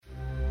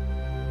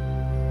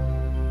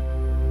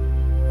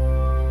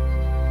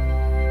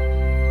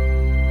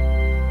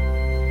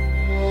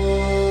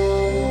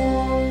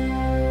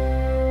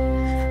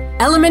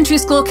Elementary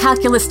school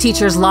calculus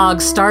teacher's log,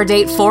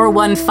 stardate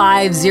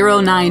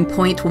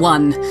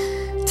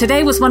 41509.1.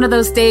 Today was one of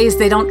those days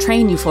they don't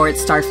train you for at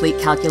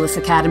Starfleet Calculus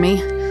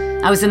Academy.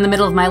 I was in the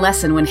middle of my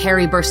lesson when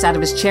Harry burst out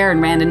of his chair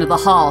and ran into the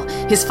hall.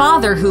 His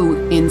father,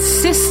 who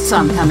insists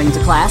on coming to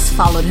class,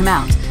 followed him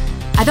out.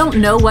 I don't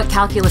know what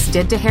calculus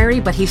did to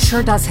Harry, but he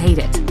sure does hate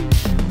it.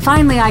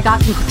 Finally, I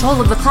got in control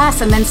of the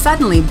class, and then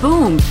suddenly,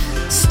 boom,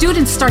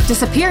 students start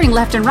disappearing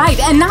left and right,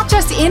 and not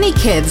just any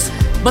kids,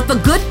 but the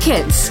good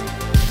kids.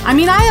 I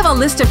mean, I have a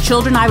list of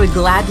children I would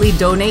gladly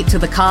donate to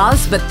the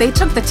cause, but they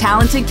took the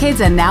talented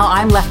kids, and now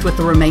I'm left with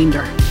the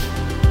remainder.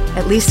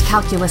 At least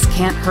calculus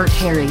can't hurt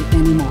Harry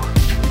anymore.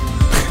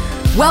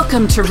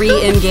 Welcome to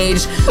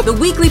Re-Engage, the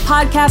weekly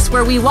podcast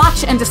where we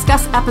watch and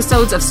discuss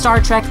episodes of Star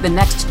Trek: The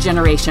Next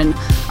Generation.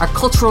 Our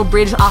cultural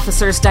bridge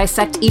officers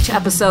dissect each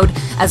episode,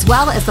 as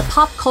well as the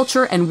pop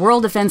culture and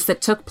world events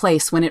that took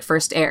place when it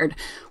first aired.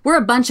 We're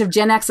a bunch of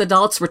Gen X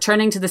adults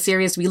returning to the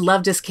series we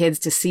loved as kids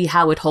to see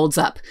how it holds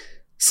up.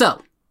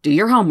 So, do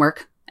your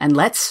homework, and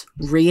let's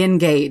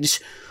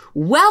re-engage.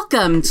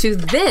 Welcome to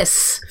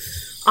this,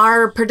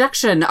 our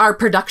episode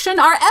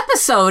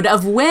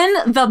of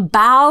When the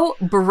Bow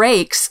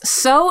Breaks.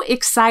 So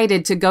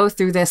excited to go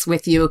through this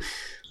with you.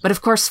 But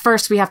of course,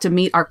 first we have to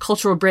meet our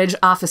cultural bridge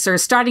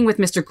officers, starting with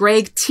Mr.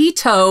 Greg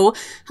Tito.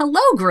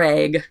 Hello,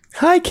 Greg.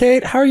 Hi,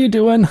 Kate. How are you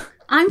doing?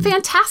 I'm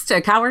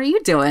fantastic. How are you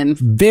doing?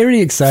 Very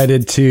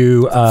excited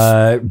to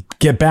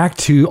get back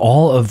to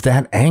all of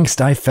that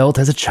angst I felt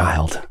as a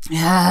child.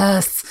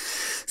 Yes.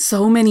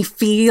 So many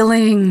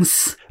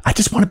feelings. I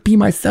just want to be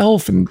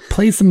myself and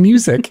play some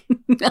music.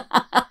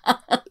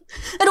 I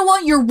don't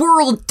want your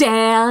world,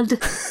 Dad.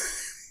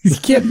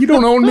 You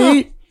don't own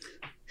me.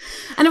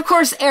 And of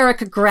course,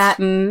 Eric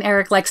Gratton.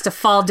 Eric likes to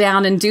fall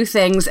down and do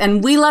things,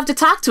 and we love to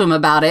talk to him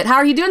about it. How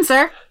are you doing,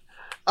 sir?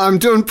 I'm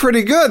doing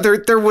pretty good.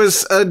 There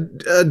was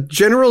a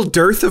general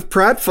dearth of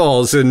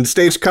pratfalls in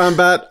stage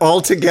combat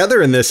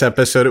altogether in this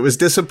episode. It was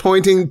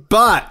disappointing,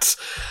 but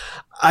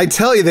I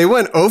tell you, they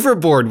went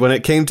overboard when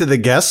it came to the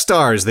guest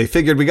stars. They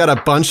figured we got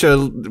a bunch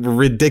of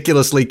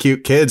ridiculously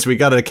cute kids. We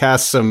got to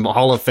cast some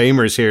Hall of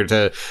Famers here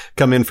to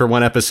come in for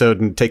one episode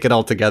and take it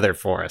all together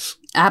for us.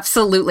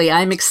 Absolutely.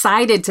 I'm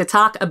excited to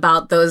talk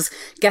about those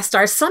guest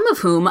stars, some of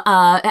whom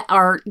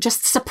are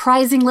just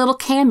surprising little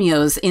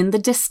cameos in the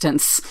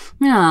distance.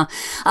 Yeah.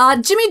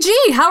 Jimmy G,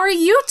 how are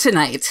you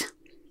tonight?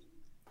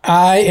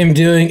 I am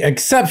doing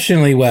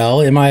exceptionally well.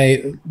 And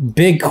my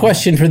big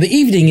question for the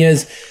evening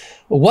is,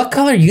 what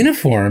color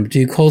uniform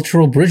do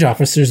cultural bridge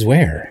officers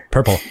wear?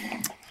 Purple.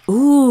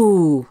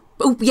 Ooh.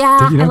 Oh,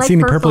 yeah, you don't see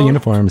any purple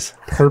uniforms.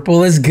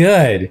 Purple is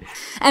good.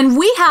 And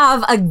we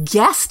have a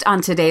guest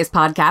on today's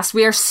podcast.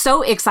 We are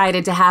so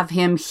excited to have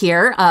him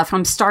here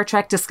from Star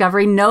Trek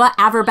Discovery, Noah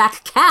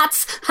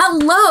Averbach-Katz.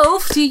 Hello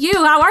to you.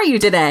 How are you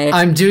today?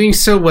 I'm doing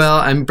so well.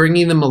 I'm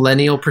bringing the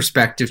millennial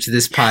perspective to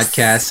this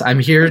podcast. I'm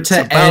here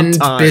to end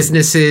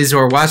businesses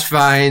or watch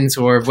Vines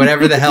or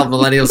whatever the hell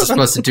millennials are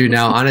supposed to do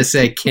now.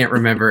 Honestly, I can't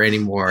remember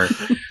anymore.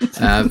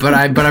 But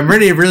I'm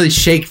ready to really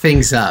shake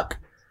things up.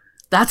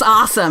 That's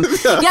awesome.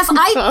 Yes,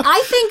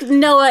 I think,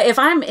 Noah,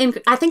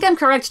 I think I'm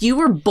correct. You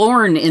were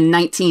born in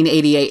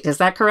 1988. Is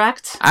that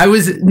correct?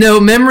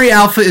 Memory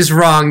Alpha is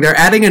wrong. They're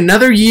adding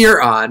another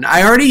year on.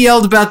 I already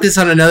yelled about this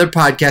on another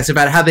podcast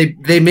about how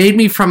they made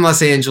me from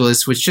Los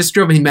Angeles, which just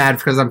drove me mad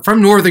because I'm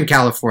from Northern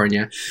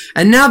California.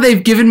 And now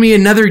they've given me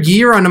another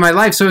year onto my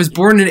life. So I was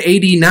born in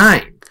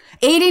 89.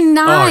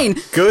 89.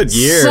 Oh, good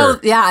year. So,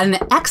 yeah, an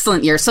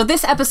excellent year. So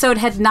this episode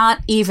had not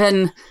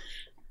even...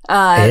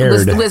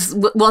 aired.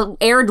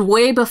 aired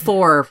way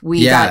before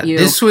we got you.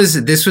 This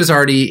was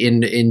already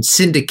in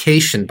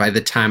syndication by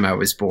the time I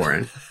was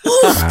born.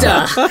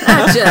 That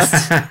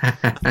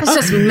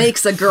just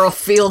makes a girl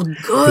feel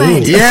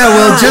good. Yeah,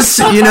 well,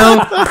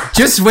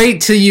 just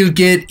wait till you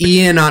get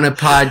Ian on a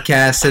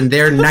podcast and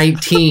they're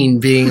 19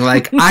 being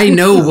like, I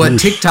know what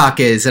TikTok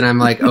is, and I'm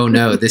like, oh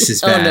no, this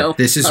is bad. Oh, no.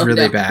 This is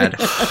really bad.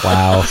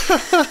 Wow.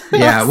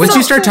 Yeah, once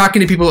you start talking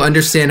to people who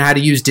understand how to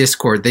use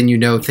Discord, then you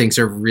know things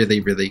are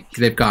really, really,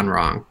 they've gone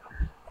wrong.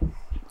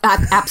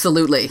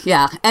 Absolutely,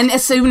 yeah. And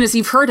as soon as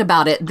you've heard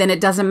about it, then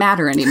it doesn't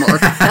matter anymore.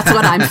 That's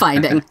what I'm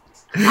finding.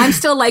 I'm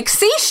still like,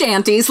 sea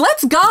shanties,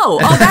 let's go.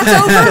 Oh, that's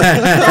over?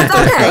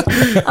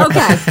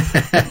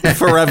 That's okay.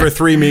 Forever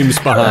 3 memes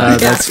behind.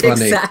 That's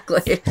funny.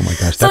 Exactly. Oh my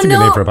gosh, that's a good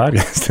name for a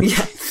podcast. Yeah,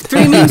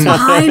 3 memes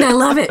behind. I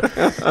love it.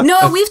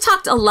 No, we've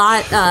talked a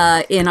lot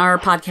in our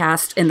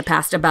podcast in the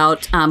past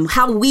about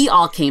how we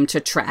all came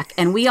to Trek,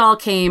 and we all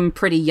came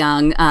pretty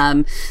young.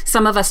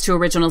 Some of us to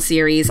original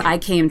series. I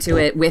came to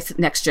it with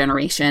Next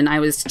Generation. I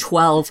was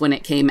 12 when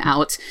it came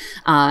out,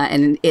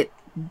 and it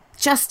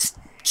just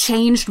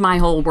changed my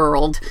whole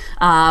world.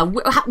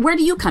 Where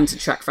do you come to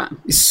Trek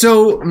from?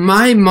 So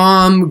my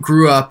mom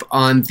grew up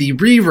on the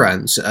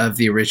reruns of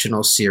the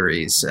original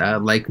series,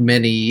 like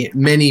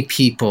many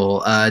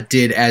people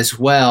did as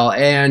well,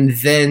 and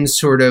then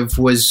sort of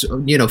was,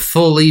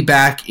 fully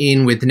back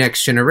in with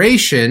Next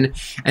Generation.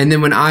 And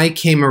then when I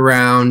came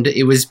around,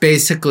 it was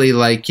basically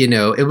like,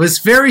 it was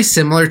very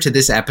similar to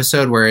this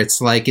episode where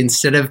it's like,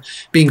 instead of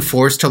being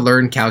forced to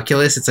learn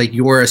calculus, it's like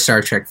you're a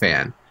Star Trek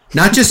fan.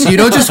 Not just, you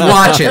don't just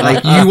watch it,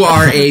 like you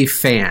are a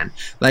fan.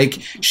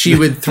 Like she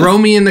would throw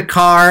me in the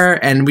car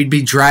and we'd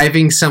be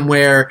driving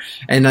somewhere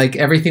and like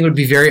everything would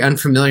be very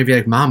unfamiliar. I'd be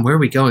like, Mom, where are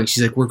we going?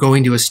 She's like, we're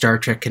going to a Star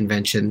Trek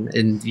convention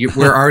and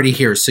we're already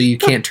here, so you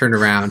can't turn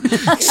around.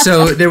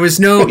 So there was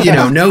no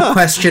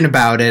question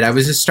about it. I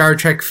was a Star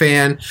Trek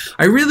fan.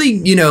 I really,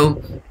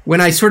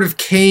 when I sort of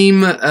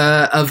came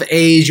of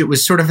age, it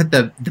was sort of at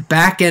the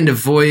back end of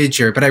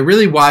Voyager, but I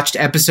really watched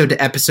episode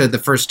to episode the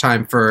first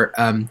time for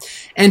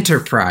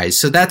Enterprise.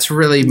 So that's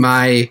really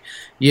my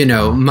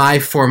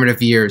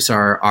formative years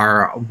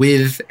are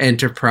with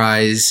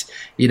Enterprise,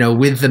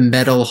 with the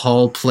metal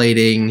hull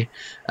plating.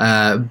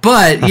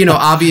 But,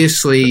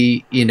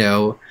 obviously,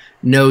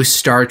 no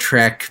Star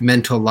Trek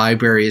mental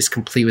library is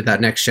complete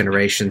without Next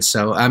Generation.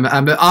 So I'm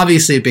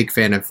obviously a big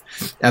fan of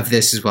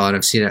this as well. And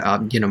I've seen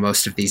it,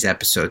 most of these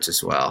episodes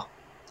as well.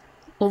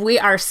 Well, we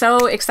are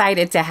so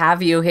excited to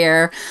have you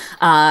here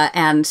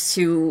and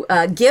to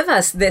give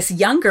us this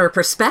younger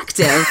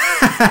perspective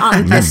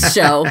on this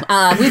show.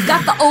 We've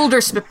got the older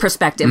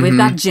perspective. We've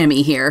got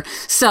Jimmy here.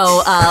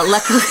 So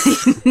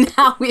luckily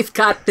now we've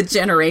got the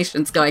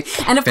generations going.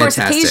 And of course,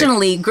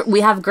 occasionally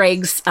we have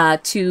Greg's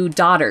two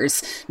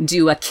daughters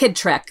do a Kid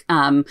Trek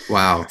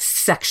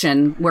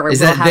section where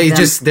they're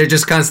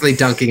just constantly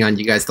dunking on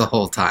you guys the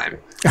whole time.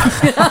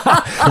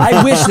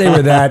 I wish they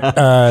were that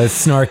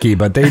snarky,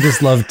 but they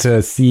just love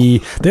to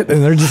see.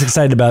 They're just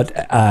excited about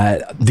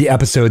the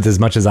episodes as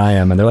much as I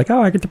am, and they're like,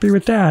 "Oh, I get to be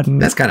with Dad." And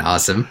that's kind of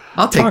awesome.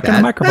 I'll take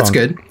that. That's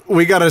good.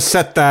 We got to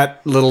set that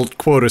little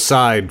quote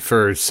aside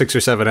for 6 or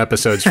 7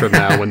 episodes from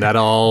now when that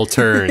all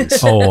turns.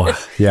 Oh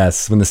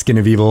yes, when the skin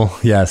of evil.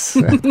 Yes,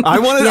 I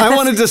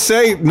wanted to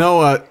say,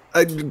 Noah,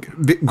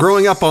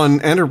 growing up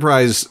on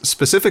Enterprise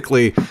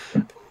specifically.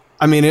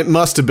 I mean, it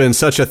must have been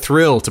such a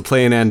thrill to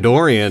play an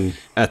Andorian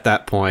at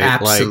that point.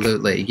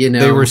 Absolutely.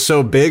 They were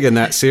so big in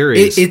that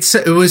series.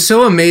 It was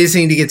so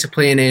amazing to get to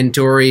play an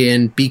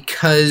Andorian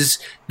because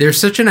they're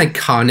such an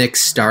iconic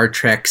Star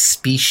Trek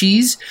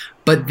species,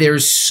 but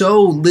there's so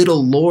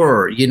little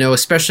lore,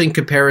 especially in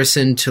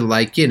comparison to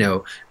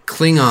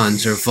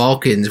Klingons or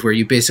Vulcans, where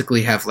you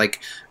basically have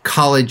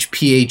college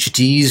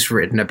PhDs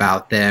written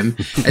about them.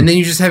 And then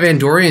you just have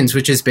Andorians,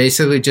 which is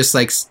basically just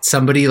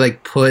somebody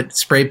put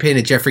spray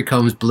painted Jeffrey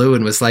Combs blue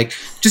and was like,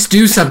 just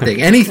do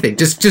something, anything,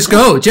 just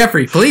go,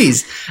 Jeffrey,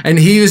 please. And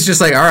he was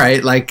just like, all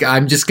right,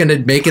 I'm just going to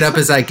make it up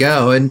as I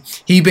go. And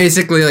he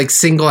basically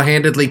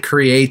single-handedly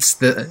creates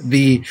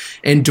the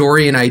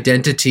Andorian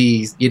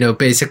identity,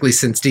 basically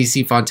since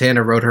DC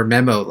Fontana wrote her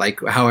memo,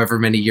 however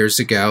many years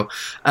ago.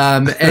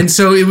 And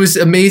so it was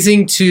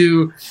amazing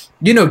to,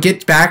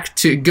 get back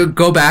to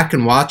go back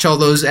and watch all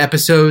those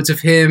episodes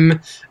of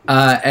him,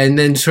 and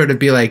then sort of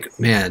be like,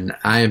 man,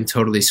 I am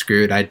totally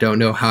screwed. I don't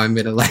know how I'm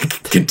going to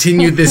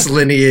continue this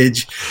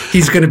lineage.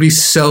 He's going to be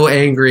so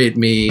angry at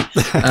me.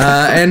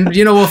 And,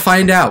 we'll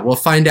find out. We'll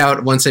find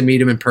out once I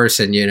meet him in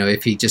person,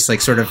 if he just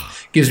sort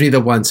of gives me the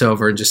once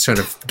over and just sort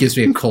of gives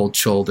me a cold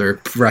shoulder,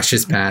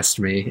 brushes past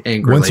me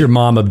angrily. Once your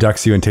mom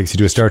abducts you and takes you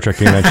to a Star Trek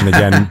convention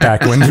again,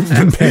 back when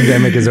the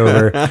pandemic is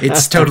over.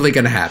 It's totally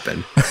going to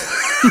happen.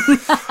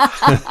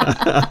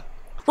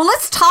 Well,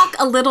 let's talk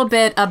a little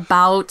bit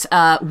about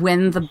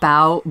When the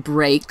Bow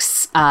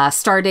Breaks,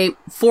 stardate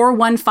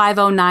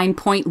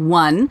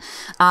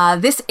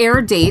 41509.1. This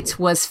air date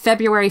was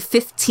February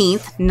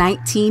 15th,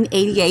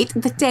 1988,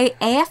 the day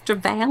after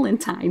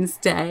Valentine's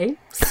Day.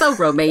 So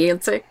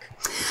romantic.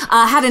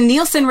 Had a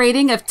Nielsen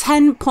rating of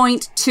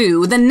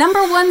 10.2. The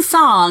number one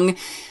song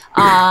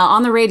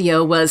on the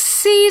radio was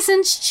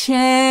Seasons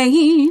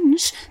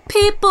Change,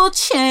 People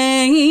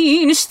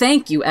Change.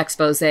 Thank you,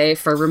 Exposé,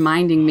 for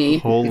reminding me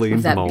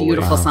of that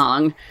beautiful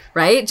song.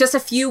 Right? Just a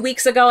few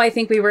weeks ago, I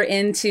think we were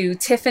into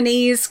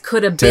Tiffany's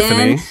Could Have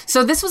Been.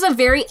 So this was a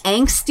very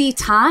angsty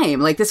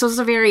time. This was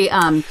a very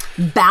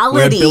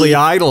ballady. We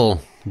had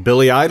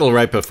Billy Idol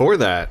right before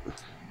that.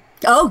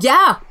 Oh,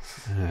 yeah.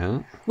 Yeah.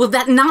 Well,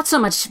 that not so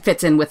much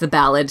fits in with the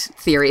ballad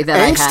theory that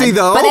I had. Angsty,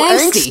 though. But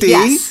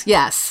angsty.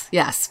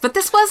 Yes. But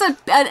this was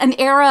an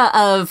era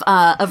of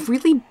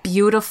really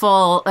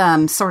beautiful,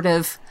 sort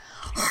of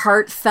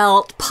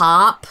heartfelt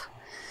pop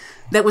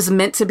that was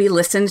meant to be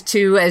listened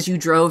to as you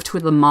drove to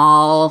the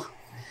mall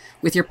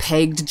with your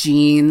pegged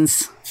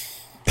jeans.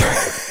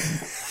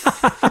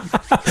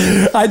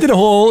 I did a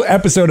whole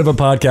episode of a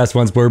podcast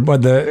once where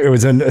it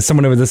was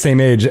someone over the same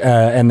age,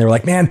 and they were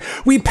like, "Man,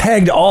 we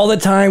pegged all the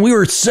time. We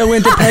were so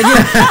into pegging.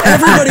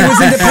 Everybody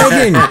was into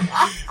pegging."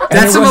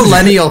 That's a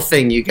millennial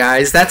thing, you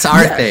guys. That's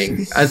our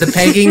thing. The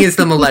pegging is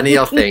the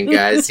millennial thing,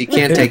 guys. You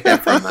can't take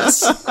that from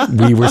us.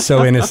 We were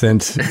so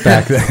innocent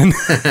back then.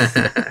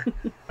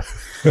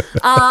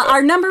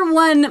 Our number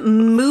one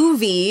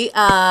movie,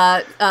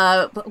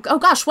 oh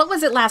gosh, what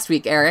was it last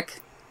week, Eric?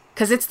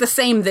 Because it's the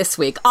same this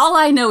week. All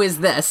I know is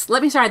this.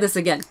 Let me try this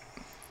again.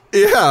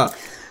 Yeah.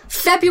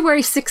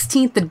 February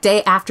 16th, the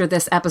day after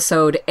this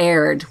episode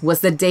aired,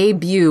 was the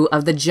debut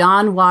of the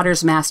John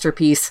Waters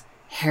masterpiece,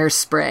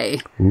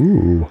 Hairspray.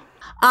 Ooh.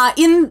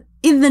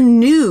 In the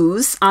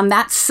news on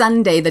that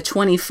Sunday, the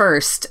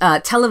 21st,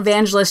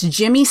 televangelist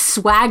Jimmy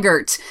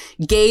Swaggart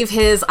gave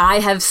his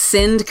I have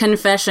sinned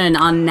confession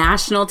on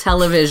national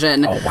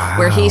television,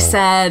 where he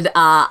said,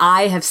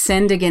 I have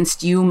sinned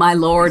against you, my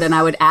Lord, and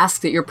I would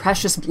ask that your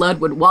precious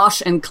blood would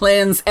wash and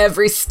cleanse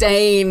every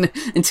stain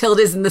until it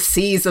is in the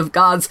seas of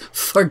God's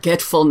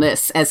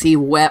forgetfulness, as he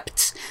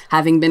wept,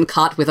 having been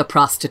caught with a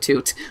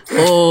prostitute.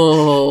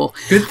 Oh.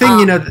 Good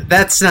thing,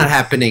 that's not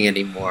happening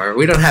anymore.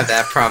 We don't have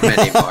that problem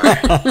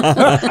anymore.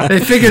 They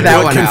figured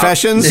that one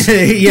confessions?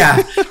 out.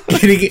 Yeah.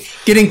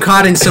 Getting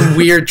caught in some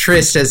weird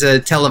tryst as a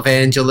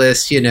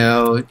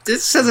televangelist,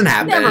 this doesn't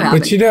happen. Never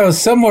happened. But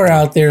somewhere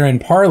out there in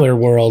Parler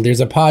world,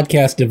 there's a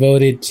podcast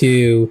devoted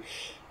to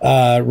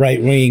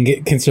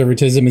right-wing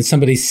conservatism, and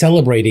somebody's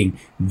celebrating.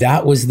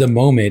 That was the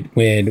moment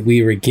when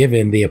we were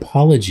given the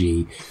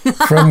apology,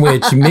 from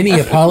which many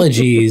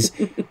apologies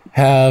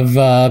have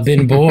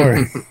been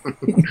born.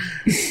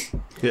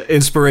 Yeah,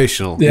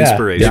 inspirational. Yeah,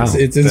 Inspirational.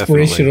 It's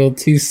inspirational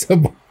to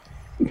someone.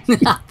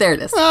 There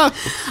it is.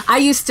 I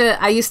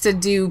used to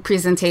do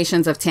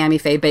presentations of Tammy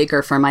Faye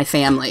Baker for my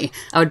family.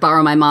 I would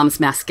borrow my mom's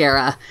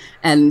mascara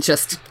and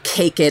just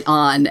cake it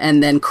on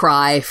and then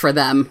cry for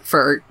them.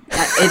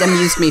 It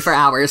amused me for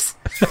hours.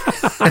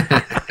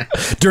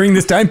 During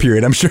this time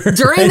period, I'm sure.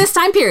 During this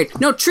time period.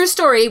 No, true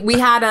story. We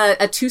had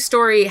a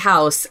 2-story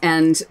house,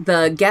 and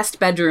the guest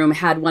bedroom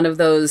had one of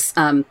those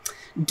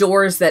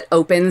doors that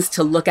opens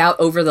to look out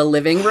over the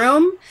living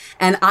room,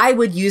 and I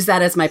would use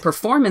that as my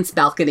performance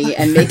balcony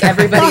and make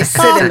everybody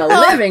sit in the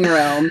living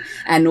room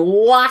and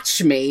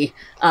watch me,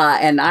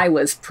 and I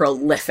was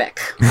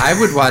prolific. I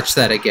would watch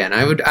that again.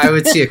 I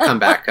would see a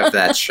comeback of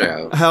that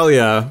show. Hell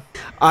yeah.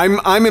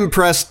 I'm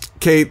impressed,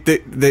 Kate,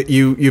 that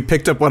you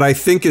picked up what I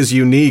think is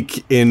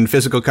unique in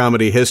physical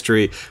comedy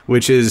history,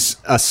 which is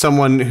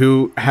someone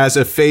who has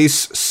a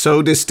face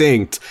so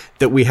distinct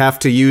that we have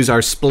to use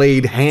our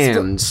splayed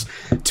hands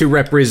to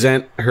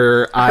represent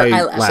her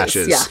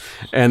eyelashes. Yeah.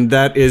 And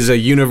that is a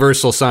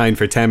universal sign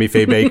for Tammy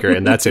Faye Baker,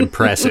 and that's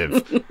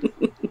impressive.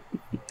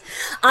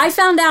 I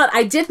found out,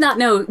 I did not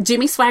know,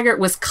 Jimmy Swaggart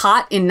was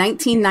caught in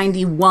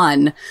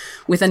 1991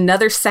 with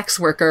another sex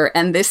worker,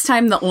 and this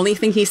time the only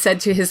thing he said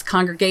to his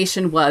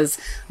congregation was,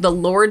 "The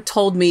Lord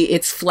told me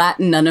it's flat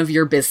and none of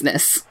your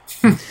business."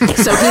 So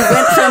he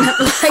went from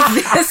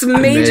this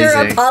major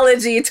Amazing.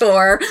 apology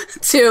tour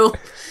to,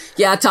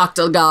 "Yeah, I talked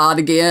to God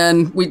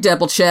again. We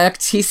double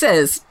checked. He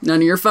says, none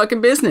of your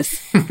fucking business."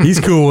 He's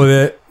cool with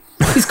it.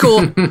 He's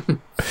cool.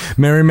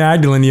 Mary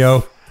Magdalene,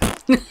 yo.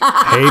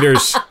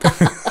 Haters.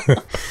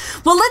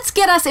 Well, let's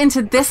get us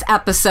into this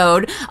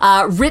episode,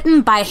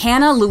 written by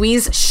Hannah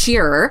Louise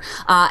Shearer.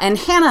 And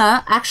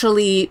Hannah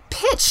actually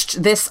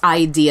pitched this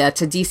idea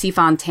to DC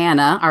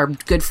Fontana, our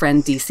good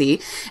friend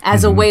DC,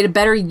 as a way to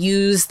better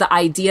use the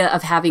idea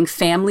of having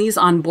families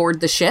on board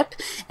the ship.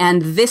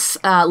 And this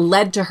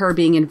led to her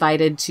being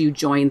invited to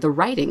join the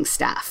writing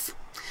staff.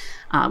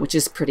 Which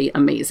is pretty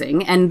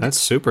amazing. And That's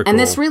super cool. And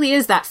this really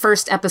is that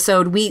first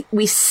episode.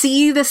 We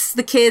see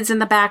the kids in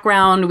the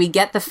background. We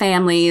get the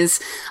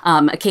families.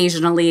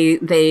 Occasionally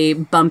they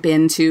bump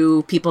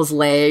into people's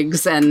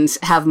legs and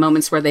have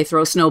moments where they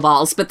throw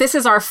snowballs. But this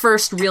is our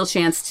first real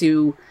chance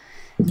to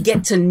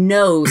get to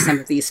know some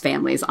of these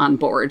families on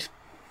board,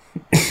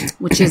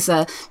 which is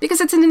because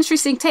it's an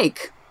interesting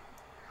take.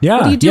 Yeah.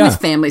 What do you do with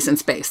families in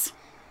space?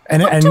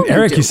 And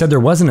Eric, you said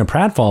there wasn't a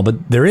pratfall,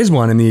 but there is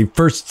one in the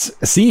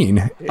first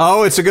scene.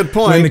 Oh, it's a good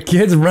point. When the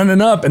kid's running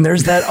up, and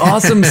there's that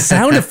awesome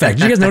sound effect.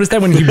 Did you guys notice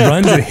that when he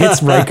runs and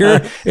hits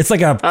Riker? It's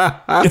like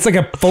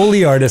a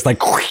Foley artist, like.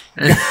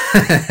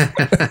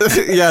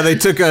 Yeah, they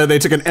took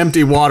an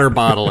empty water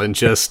bottle and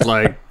just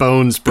like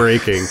bones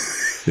breaking.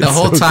 The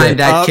whole time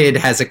that kid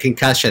has a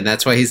concussion.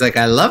 That's why he's like,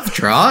 I love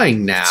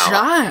drawing now.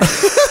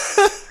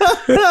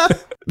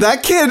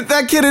 That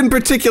kid in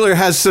particular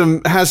has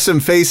some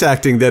face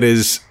acting that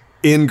is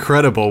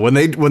incredible. When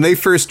they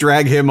first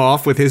drag him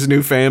off with his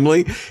new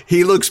family,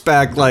 he looks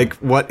back like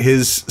what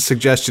his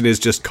suggestion is,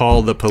 just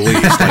call the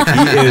police.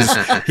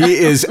 Like he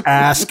is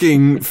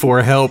asking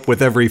for help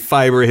with every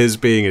fiber of his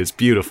being. It's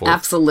beautiful.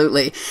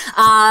 Absolutely.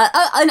 A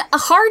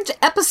hard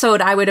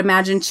episode, I would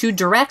imagine, to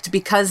direct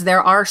because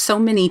there are so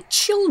many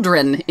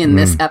children in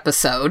this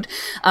episode.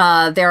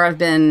 There have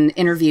been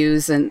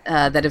interviews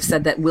that have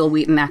said that Will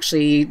Wheaton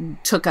actually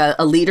took a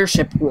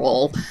leadership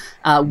role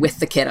with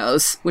the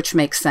kiddos, which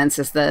makes sense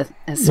as Well,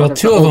 sort of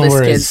two the of them oldest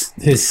were kids.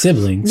 his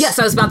siblings. Yes,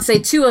 I was about to say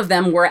 2 of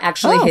them were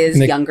actually his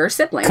And a younger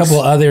siblings. A couple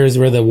others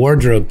were the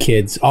wardrobe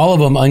kids. All of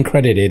them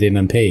uncredited and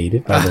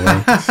unpaid, by the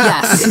way.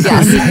 Yes.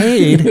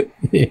 Paid.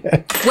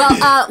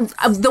 Well,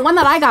 the one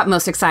that I got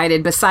most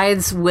excited,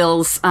 besides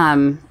Will's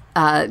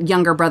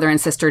younger brother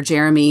and sister,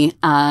 Jeremy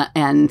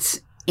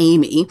and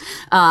Amy,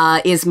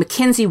 is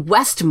Mackenzie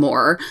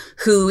Westmore,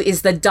 who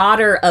is the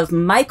daughter of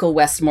Michael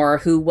Westmore,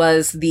 who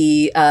was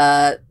the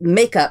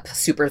makeup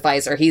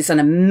supervisor. He's an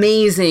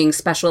amazing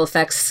special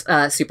effects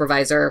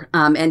supervisor.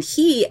 And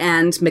he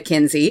and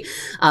Mackenzie,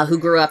 who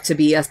grew up to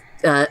be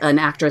an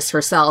actress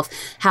herself,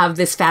 had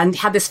this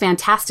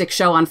fantastic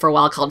show on for a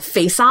while called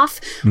Face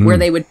Off, where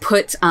they would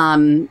put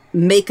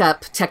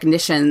makeup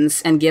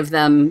technicians and give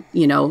them,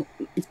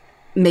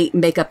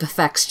 makeup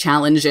effects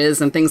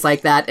challenges and things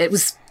like that. It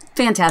was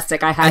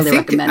fantastic. I highly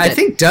recommend it. I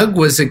think Doug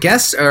was a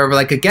guest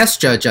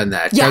judge on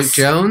that. Yes. Doug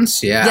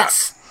Jones. Yeah.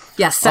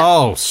 Yes.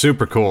 Oh,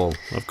 super cool.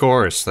 Of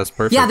course. That's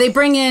perfect. Yeah, they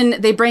bring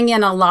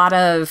in a lot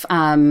of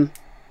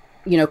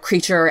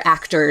creature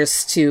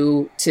actors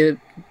to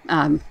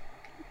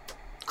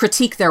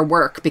critique their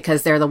work,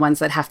 because they're the ones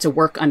that have to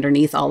work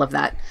underneath all of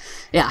that.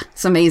 Yeah,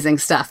 it's amazing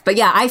stuff. But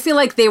yeah, I feel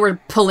like they were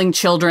pulling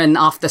children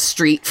off the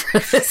street for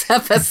this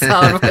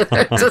episode, where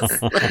they're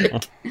just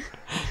like,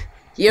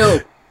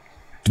 you.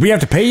 Do we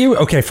have to pay you?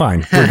 Okay,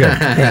 fine. We're good.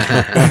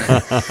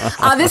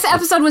 This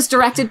episode was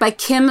directed by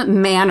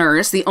Kim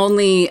Manners, the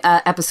only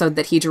episode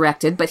that he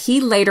directed, but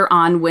he later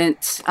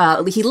went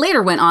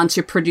on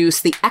to produce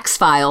The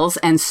X-Files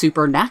and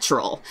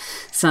Supernatural,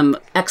 some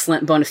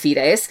excellent bona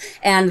fides.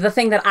 And the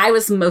thing that I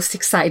was most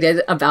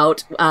excited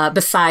about,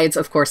 besides,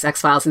 of course,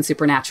 X-Files and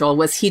Supernatural,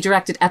 was he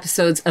directed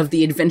episodes of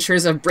The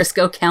Adventures of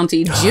Briscoe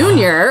County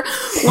Jr.,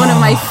 one of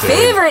my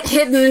favorite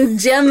hidden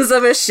gems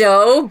of a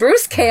show.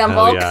 Bruce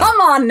Campbell, come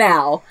on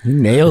now. He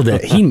nailed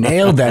it. He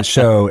nailed that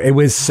show. It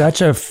was such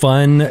a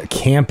fun,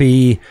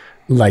 campy,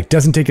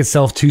 doesn't take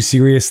itself too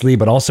seriously,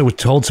 but also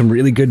told some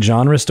really good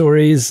genre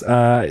stories.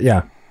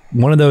 Yeah.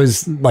 One of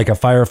those, like a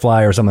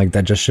Firefly or something like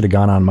that, just should have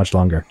gone on much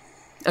longer.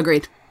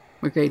 Agreed.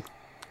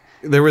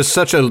 There was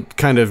such a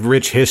kind of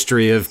rich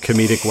history of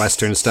comedic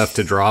Western stuff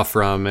to draw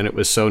from, and it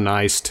was so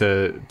nice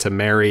to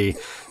marry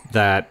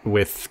that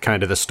with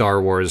kind of the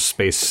Star Wars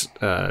space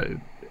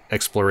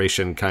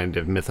exploration kind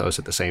of mythos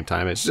at the same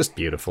time. It's just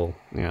beautiful,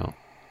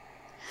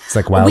 It's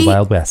like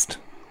Wild West.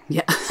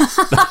 Yeah.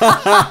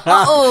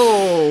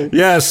 Oh.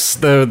 Yes,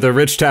 the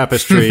rich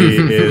tapestry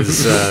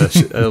is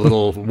a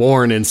little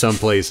worn in some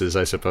places,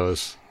 I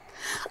suppose.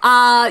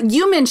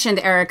 You mentioned,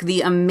 Eric,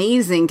 the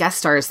amazing guest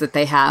stars that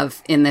they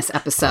have in this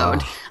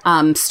episode.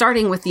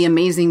 Starting with the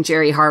amazing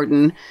Jerry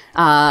Hardin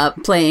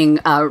playing,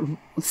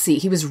 let's see,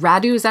 he was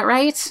Radu, is that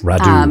right?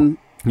 Radu.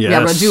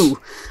 Yes. Yeah,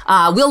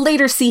 Radu. We'll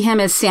later see him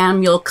as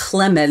Samuel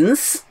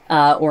Clemens,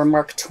 or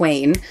Mark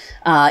Twain,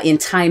 in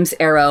Time's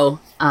Arrow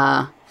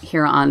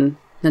here on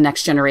The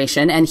Next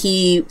Generation. And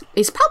he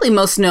is probably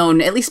most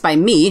known, at least by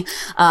me,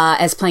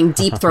 as playing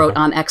Deep Throat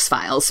on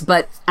X-Files.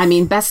 But, I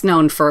mean, best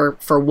known for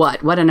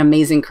what? What an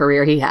amazing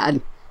career he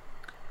had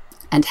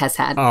and has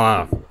had.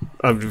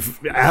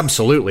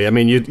 Absolutely. I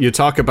mean, you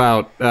talk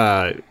about...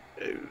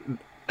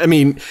 I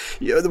mean,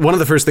 one of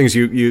the first things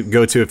you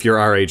go to if you're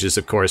our age is,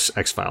 of course,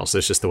 X-Files.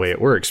 That's just the way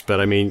it works.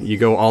 But, I mean, you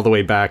go all the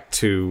way back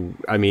to...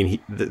 I mean,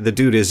 the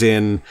dude is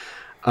in...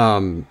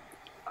 God,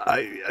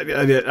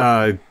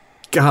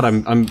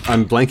 I'm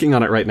blanking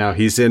on it right now.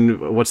 He's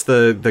in... What's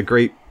the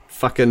great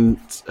fucking...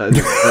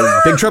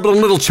 Big Trouble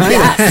in Little China.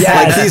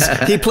 Yes.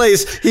 Like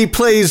he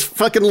plays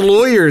fucking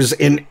lawyers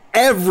in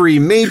every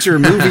major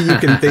movie you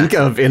can think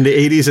of in the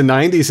 80s and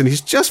 90s. And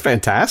he's just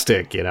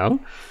fantastic,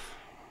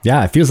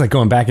 Yeah, it feels like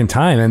going back in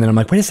time. And then I'm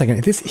like, wait a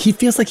second, he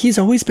feels like he's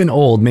always been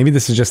old. Maybe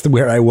this is just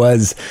where I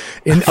was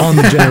on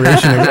the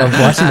generation of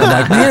watching it.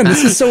 I'm like, man,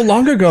 this is so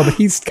long ago, but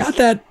he's got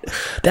that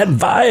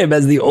vibe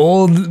as the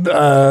old,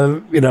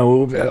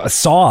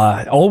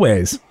 Saw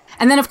always.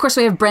 And then, of course,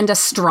 we have Brenda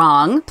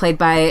Strong, played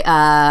by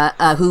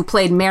who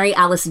played Mary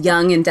Alice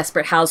Young in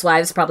Desperate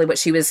Housewives, probably what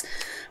she was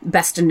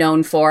best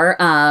known for.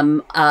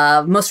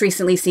 Most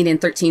recently seen in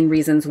 13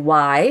 Reasons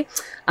Why.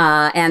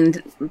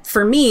 And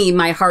for me,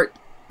 my heart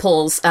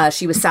pulls.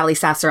 She was Sally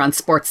Sasser on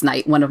Sports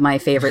Night, one of my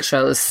favorite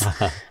shows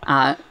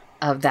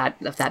of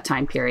that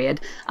time period.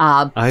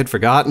 I had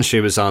forgotten she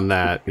was on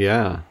that.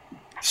 Yeah.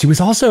 She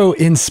was also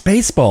in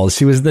Spaceballs.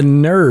 She was the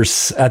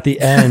nurse at the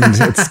end.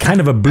 It's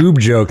kind of a boob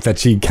joke that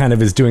she kind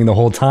of is doing the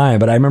whole time.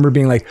 But I remember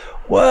being like,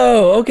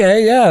 whoa,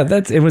 okay, yeah,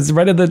 it was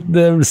right at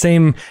the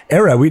same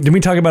era. Didn't we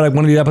talk about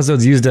one of the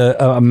episodes used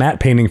a matte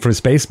painting for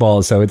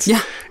Spaceballs? So it's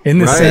in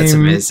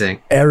the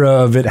same era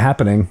of it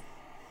happening.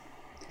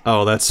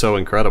 Oh, that's so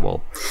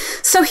incredible.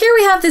 So here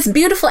we have this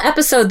beautiful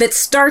episode that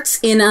starts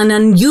in an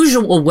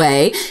unusual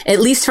way, at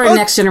least for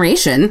Next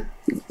Generation.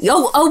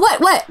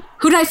 What?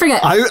 Who did I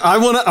forget? I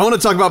want to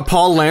talk about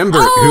Paul Lambert,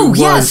 Oh, who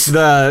yes. was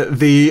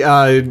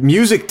the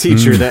music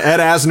teacher that Ed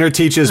Asner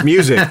teaches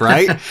music,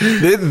 right?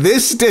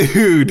 This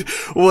dude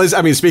was,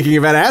 I mean, speaking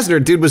of Ed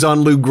Asner, dude was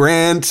on Lou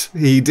Grant.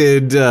 He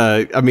did,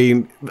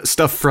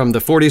 stuff from the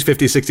 40s,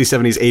 50s, 60s,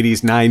 70s, 80s,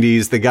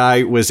 90s. The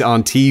guy was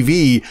on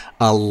TV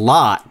a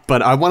lot,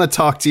 but I want to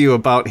talk to you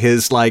about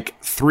his like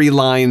 3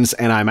 lines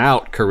and I'm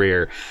out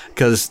career,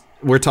 because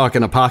we're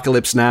talking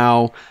Apocalypse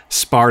Now,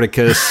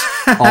 Spartacus,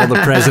 All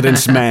the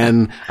President's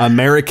Men,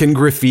 American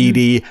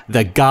Graffiti,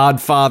 The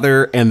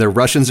Godfather, and The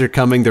Russians Are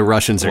Coming, The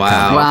Russians Are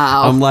Coming.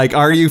 Wow. I'm like,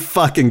 are you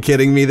fucking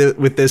kidding me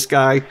with this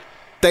guy?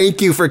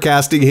 Thank you for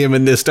casting him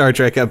in this Star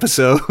Trek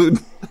episode.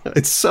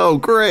 It's so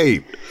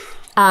great.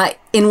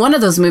 In one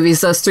of those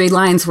movies, those 3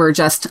 lines were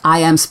just, I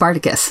am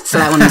Spartacus. So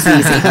that one was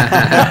easy.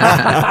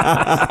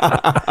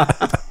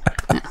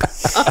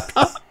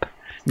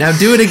 Now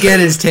do it again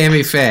as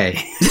Tammy Faye. 3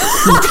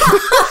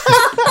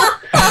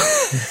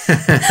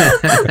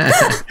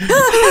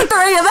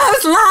 of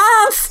those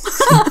lines.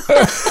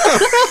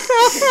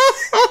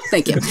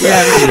 Thank you.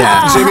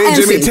 Yeah.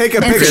 Jimmy, take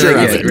a picture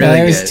Really of good, it. really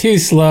That was good. too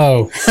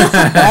slow.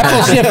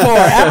 Apple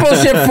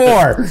ship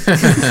 4.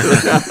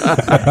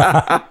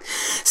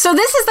 So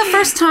this is the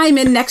first time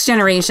in Next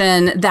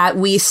Generation that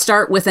we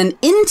start with an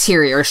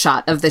interior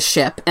shot of the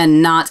ship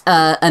and not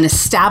an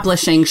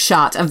establishing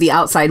shot of the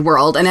outside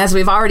world. And as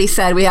we've already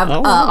said, we have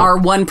our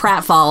one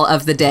pratfall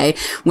of the day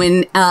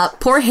when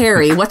poor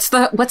Harry. What's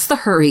the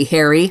hurry,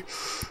 Harry?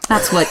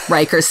 That's what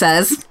Riker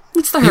says.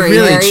 What's the You hurry,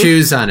 really Harry?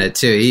 chews on it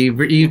too.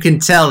 You can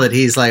tell that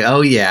he's like,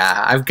 oh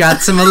yeah, I've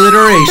got some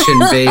alliteration,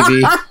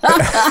 baby.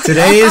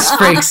 Today is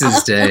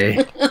Frakes'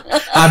 day.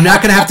 I'm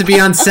not gonna have to be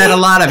on set a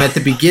lot. I'm at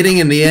the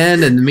beginning and the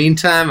end. In the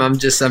meantime, I'm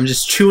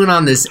just chewing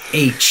on this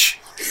H.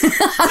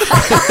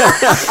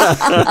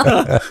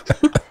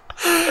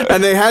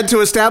 And they had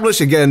to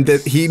establish again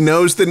that he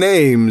knows the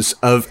names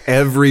of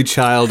every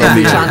child on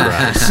the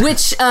Enterprise.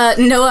 Which,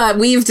 Noah,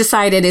 we've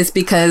decided is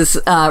because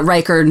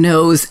Riker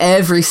knows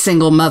every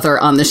single mother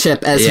on the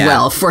ship as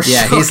well, for sure.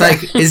 Yeah, he's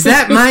like, is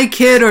that my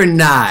kid or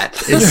not?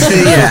 I'm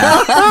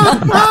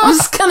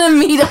just going to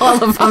meet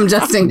all of them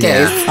just in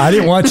case. I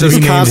didn't want to Just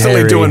be named constantly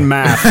Harry, doing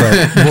math.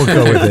 but we'll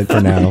go with it for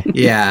now.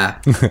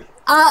 Yeah.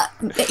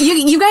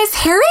 You guys,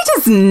 Harry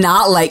does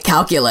not like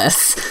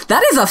calculus.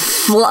 That is a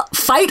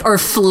fight or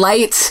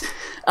flight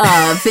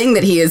thing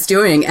that he is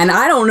doing. And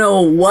I don't know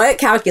what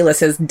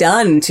calculus has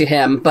done to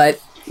him, but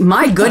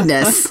my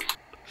goodness.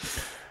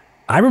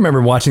 I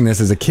remember watching this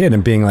as a kid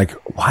and being like,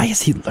 why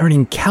is he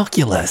learning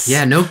calculus?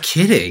 Yeah, no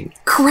kidding.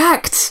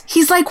 Correct.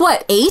 He's like,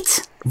 what,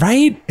 8?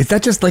 Right? Is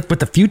that just like what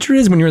the future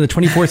is when you're in the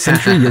 24th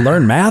century? You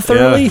learn math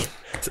early?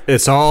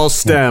 It's all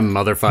STEM,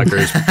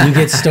 motherfuckers. You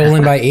get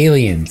stolen by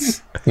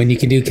aliens when you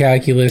can do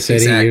calculus at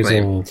 8 years Exactly.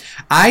 old.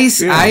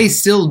 I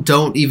still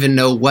don't even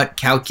know what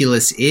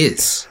calculus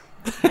is.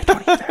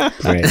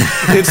 Right.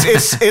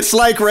 It's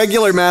like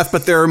regular math,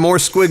 but there are more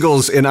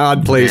squiggles in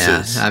odd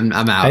places. Yeah, I'm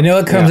out. I know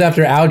it comes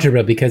after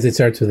algebra because it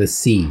starts with a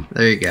C.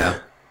 There you go.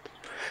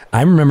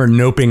 I remember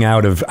noping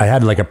out of, I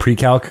had like a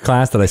pre-calc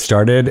class that I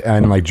started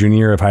in like junior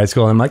year of high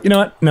school. And I'm like, you know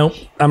what? Nope,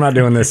 I'm not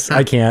doing this.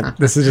 I can't.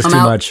 This is just I'm too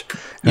out. much.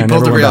 You And I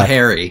pulled never a went real back.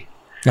 Harry.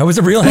 I was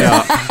a real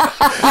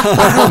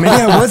Wow, maybe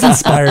I was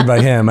inspired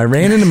by him. I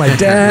ran into my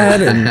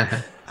dad and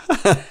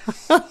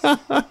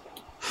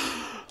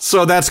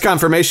So that's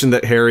confirmation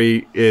that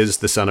Harry is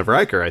the son of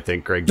Riker. I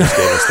think Greg just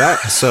gave us that,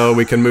 so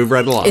we can move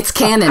right along. It's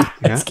canon.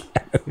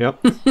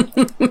 Yep.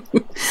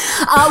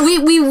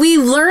 We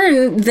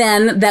learn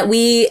then that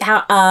we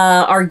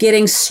are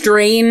getting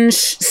strange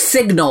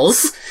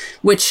signals,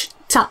 which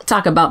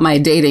talk about my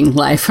dating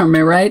life, am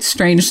I right?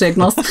 Strange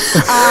signals.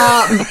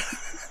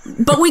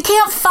 But we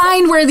can't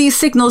find where these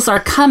signals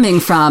are coming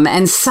from,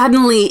 and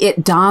suddenly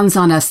it dawns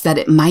on us that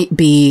it might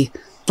be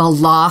the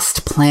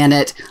lost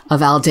planet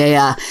of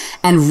Aldea.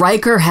 And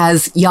Riker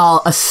has,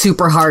 y'all, a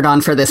super hard-on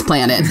for this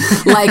planet.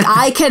 Like,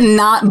 I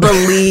cannot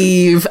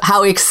believe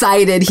how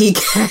excited he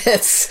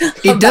gets.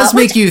 It does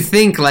make you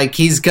think like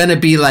he's gonna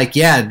be like,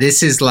 yeah,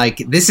 this is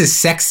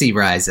sexy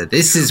Ryza.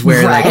 This is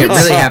where like it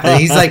really happened.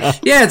 He's like,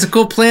 yeah, it's a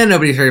cool plan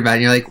nobody's heard about.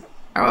 And you're like,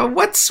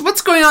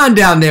 what's going on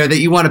down there that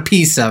you want a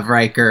piece of,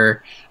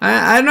 Riker?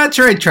 I'm not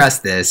sure I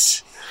trust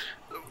this.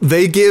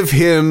 They give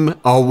him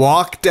a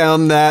walk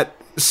down that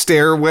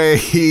stairway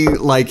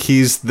like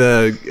he's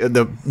the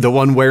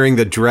one wearing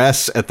the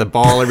dress at the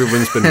ball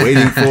everyone's been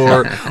waiting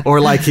for, or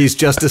like he's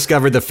just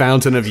discovered the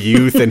fountain of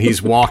youth and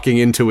he's walking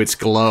into its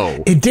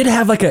glow. it did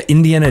have like a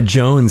Indiana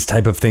Jones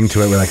type of thing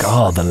to it. We're like,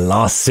 oh, the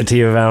lost city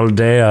of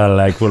Aldea.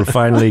 Like, we'll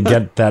finally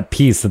get that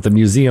piece that the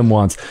museum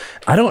wants.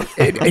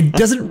 It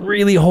doesn't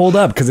really hold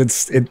up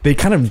because they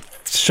kind of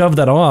shove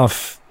that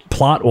off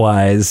plot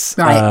wise,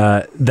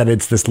 Right. that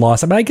it's this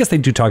loss. I mean, I guess they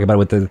do talk about it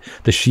with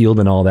the shield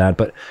and all that,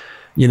 but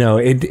you know,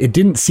 it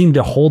didn't seem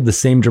to hold the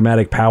same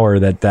dramatic power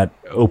that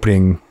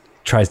opening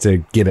tries to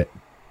give it.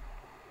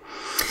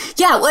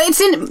 Yeah, well, it's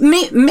in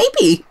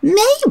maybe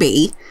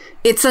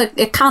it's a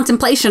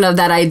contemplation of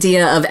that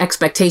idea of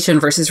expectation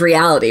versus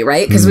reality,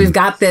 right? Because we've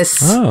got this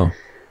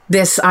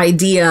this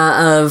idea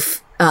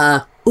of,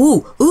 I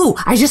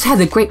just had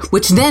the great,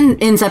 which then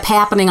ends up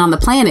happening on the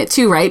planet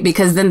too, right?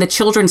 Because then the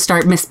children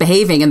start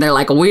misbehaving and they're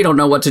like, we don't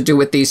know what to do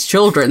with these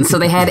children. So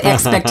they had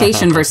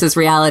expectation versus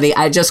reality.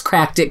 I just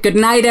cracked it. Good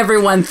night,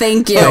 everyone.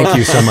 Thank you. Thank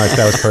you so much.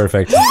 That was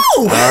perfect.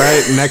 All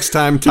right, next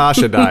time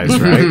Tasha dies,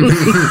 right?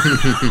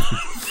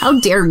 How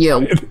dare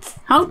you?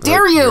 How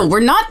dare you?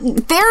 We're not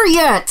there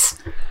yet.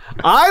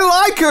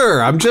 I like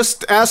her. I'm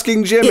just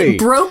asking Jimmy. It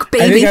broke I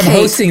baby think I'm cake.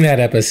 hosting that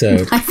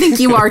episode. I think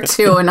you are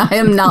too, and I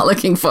am not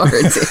looking forward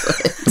to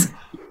it.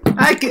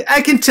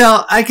 I can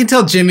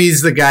tell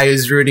Jimmy's the guy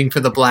who's rooting for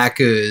the Black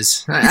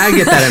Ooze. I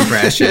get that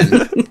impression.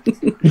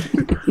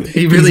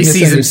 He really He's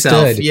sees himself.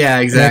 misunderstood. Yeah,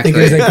 And exactly. I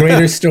think there's a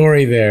greater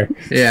story there.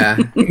 Yeah.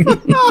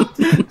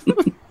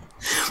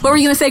 What were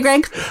you going to say,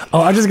 Greg?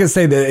 Oh, I'm just gonna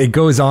say that it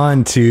goes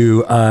on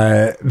to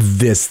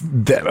this.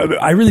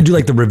 I really do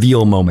like the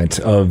reveal moment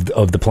of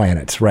the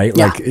planet, right?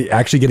 Yeah. Like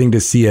actually getting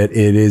to see it.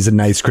 It is a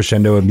nice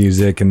crescendo of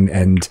music,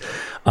 and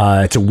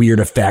it's a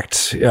weird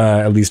effect.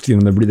 At least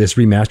this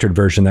remastered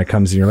version that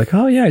comes, and you're like,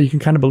 oh yeah, you can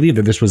kind of believe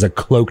that this was a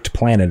cloaked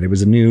planet. It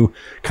was a new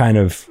kind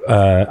of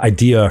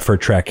idea for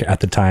Trek at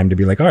the time to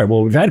be like, all right,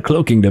 well, we've had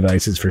cloaking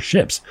devices for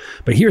ships,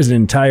 but here's an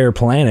entire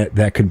planet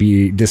that could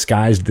be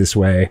disguised this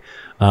way.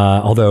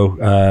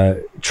 Although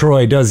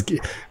Troy does,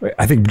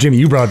 I think, Jimmy,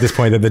 you brought up this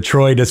point that the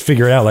Troy does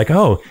figure it out, like,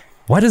 oh,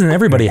 why doesn't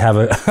everybody have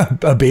a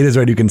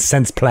Betazoid who can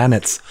sense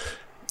planets?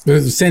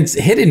 Since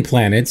hidden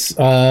planets,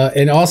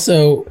 and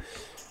also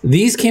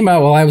these came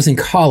out while I was in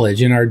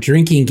college, and our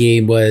drinking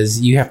game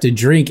was you have to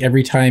drink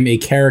every time a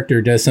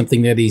character does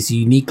something that is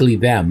uniquely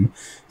them.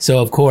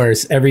 So, of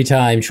course, every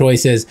time Troy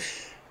says,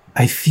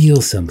 I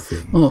feel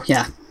something, Oh,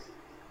 yeah.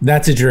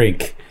 that's a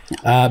drink.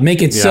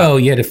 Make it so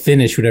you had to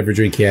finish whatever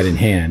drink you had in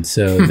hand.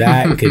 So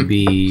that could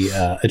be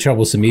a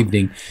troublesome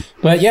evening.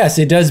 But yes,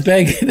 it does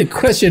beg the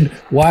question,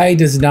 why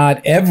does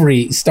not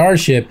every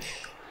starship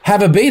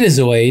have a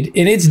Betazoid?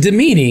 And it's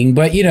demeaning,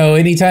 but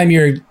anytime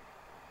you're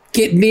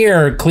get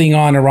near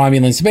Klingon or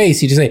Romulan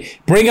space, you just say,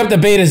 bring up the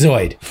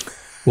Betazoid.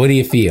 What do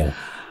you feel?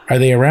 Are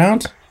they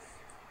around?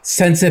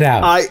 Sense it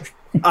out.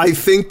 I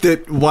think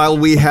that while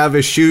we have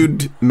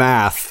eschewed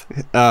math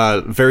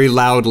very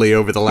loudly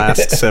over the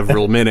last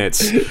several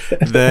minutes,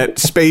 that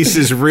space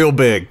is real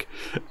big.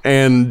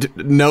 And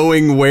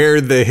knowing where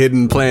the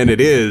hidden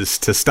planet is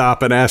to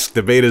stop and ask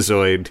the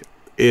Betazoid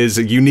is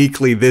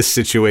uniquely this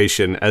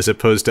situation as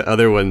opposed to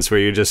other ones where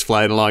you're just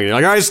flying along and you're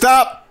like, all right,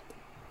 stop!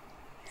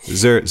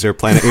 Is there a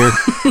planet here?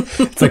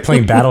 It's like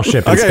playing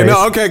Battleship in space.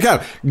 Go,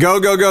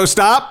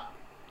 stop!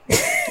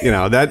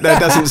 That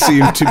doesn't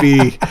seem to be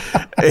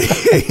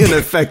an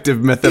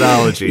effective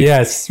methodology.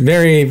 Yes,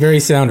 very, very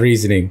sound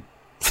reasoning.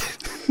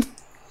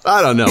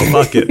 I don't know.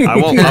 Fuck it. I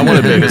want a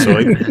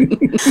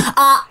Betazoid.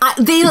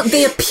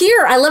 They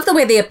appear. I love the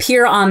way they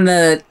appear on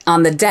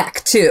the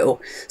deck too.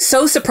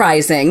 So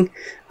surprising.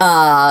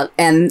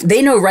 And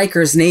they know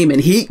Riker's name, and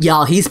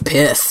he's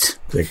pissed.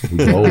 Like,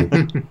 whoa.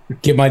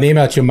 Get my name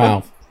out your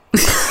mouth.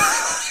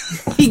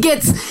 He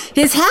gets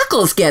his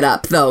hackles get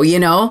up though.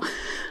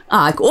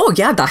 Oh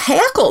yeah, the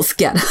hackles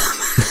get up.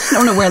 I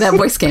don't know where that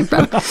voice came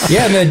from.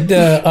 Yeah,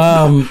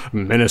 the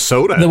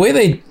Minnesota. The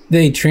way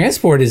they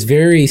transport is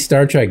very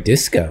Star Trek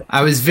Disco.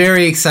 I was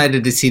very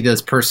excited to see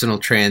those personal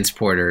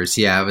transporters.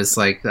 Yeah, I was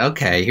like,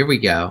 okay, here we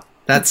go.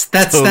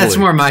 That's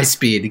more my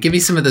speed. Give me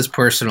some of those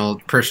personal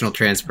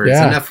transports.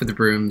 Yeah. Enough with the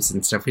brooms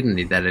and stuff. We don't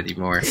need that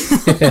anymore.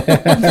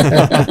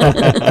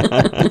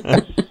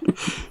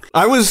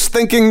 I was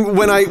thinking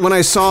when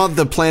I saw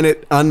the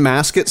planet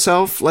unmask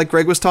itself, like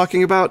Greg was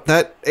talking about,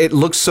 that it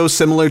looks so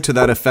similar to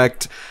that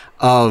effect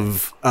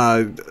of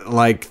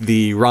like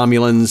the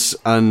Romulans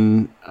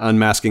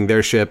unmasking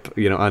their ship,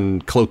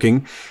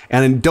 uncloaking.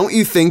 And don't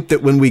you think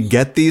that when we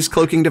get these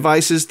cloaking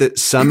devices, that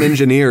some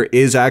engineer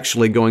is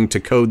actually going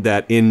to code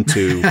that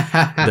into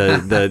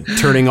the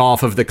turning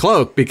off of the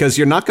cloak? Because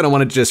you're not going to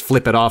want to just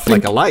flip it off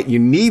like a light. You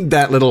need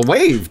that little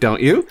wave,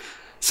 don't you?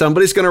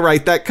 Somebody's going to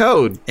write that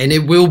code. And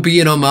it will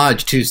be an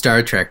homage to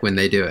Star Trek when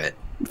they do it.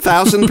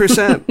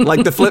 1,000%,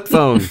 like the flip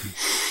phone.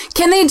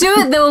 Can they do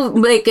it though?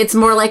 Like it's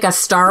more like a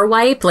star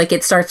wipe. Like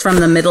it starts from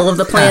the middle of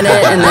the planet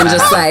and then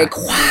just like.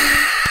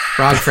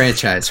 Wrong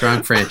franchise.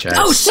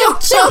 Oh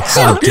shoot!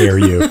 How dare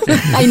you?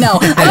 I know.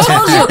 I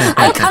told you.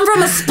 I come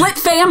from a split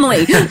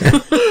family.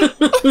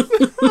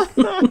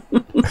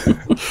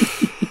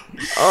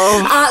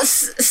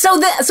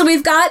 So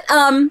we've got.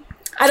 I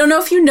don't know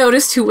if you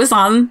noticed who was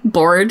on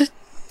board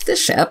the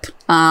ship.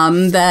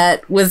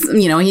 That was,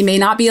 he may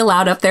not be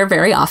allowed up there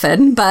very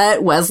often,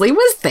 but Wesley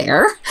was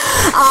there.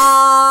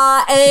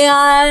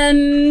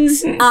 And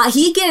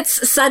he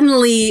gets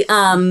suddenly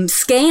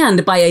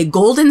scanned by a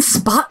golden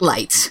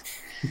spotlight,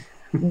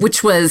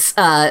 which was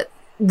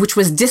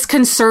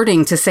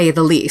disconcerting to say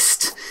the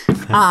least.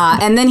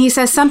 And then he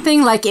says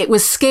something like, it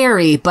was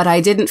scary, but I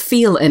didn't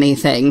feel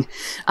anything.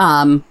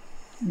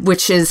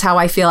 Which is how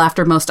I feel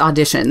after most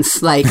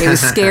auditions. Like, it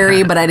was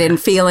scary, but I didn't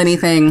feel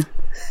anything.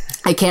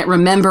 I can't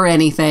remember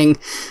anything,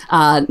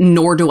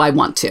 nor do I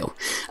want to.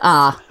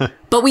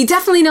 But we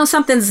definitely know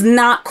something's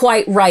not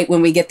quite right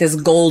when we get this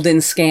golden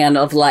scan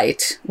of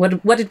light.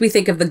 What did we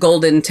think of the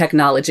golden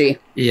technology?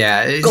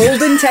 Yeah.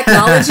 Golden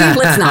technology?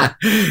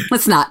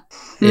 Let's not.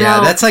 Yeah,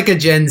 No. that's like a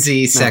Gen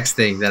Z sex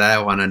thing that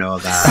I want to know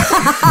about.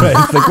 Right.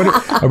 It's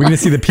like, are we going to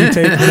see the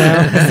P-tape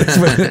now?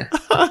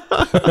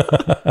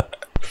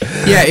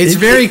 Yeah, it's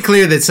very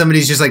clear that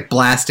somebody's just like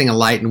blasting a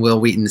light in Will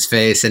Wheaton's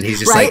face, and he's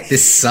just Right? like,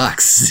 "This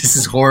sucks. This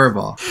is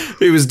horrible."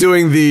 He was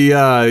doing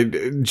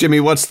the Jimmy.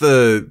 What's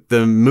the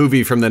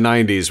movie from the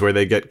 '90s where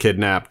they get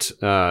kidnapped?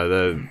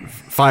 The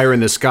Fire in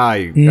the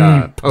Sky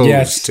pose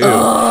yes. too,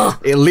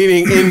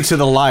 leaning into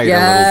the light a little bit.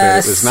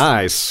 Yes. It was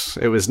nice.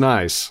 It was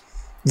nice.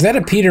 Is that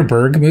a Peter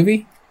Berg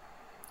movie?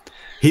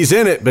 He's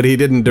in it, but he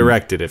didn't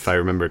direct it, if I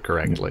remember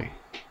correctly.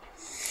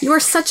 You are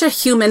such a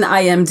human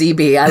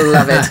IMDb. I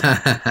love it.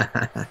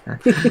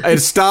 It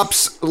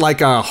stops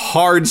like a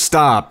hard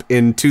stop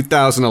in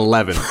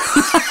 2011.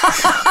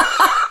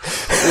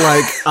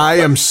 Like, I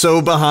am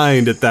so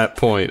behind at that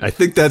point. I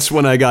think that's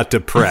when I got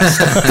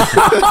depressed.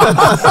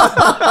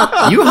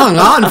 You hung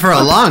on for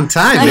a long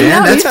time, I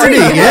man. know, That's you pretty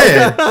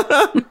did.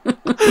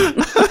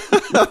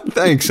 good.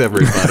 Thanks,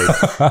 everybody.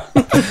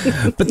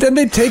 But then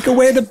they take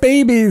away the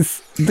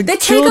babies. They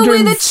take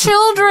away the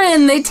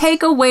children. They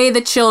take away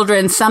the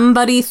children.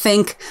 Somebody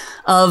think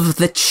of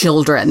the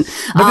children.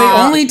 But they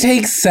only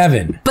take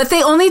 7. But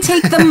they only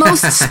take the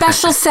most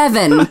special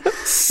 7.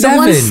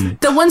 7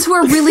 The ones who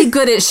are really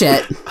good at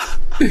shit.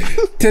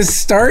 to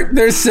start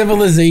their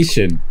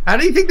civilization. How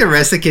do you think the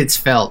rest of the kids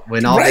felt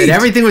when Right. and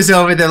everything was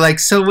over? They're like,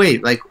 "So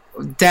wait, like,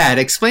 Dad,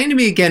 explain to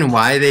me again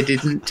why they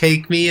didn't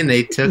take me and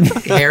they took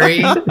Harry.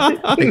 Like,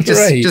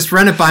 Right. just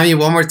run it by me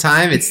one more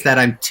time. It's that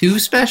I'm too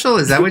special.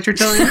 Is that what you're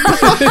telling me?"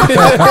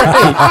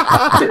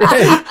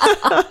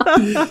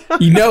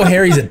 You know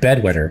Harry's a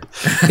bedwetter.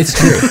 It's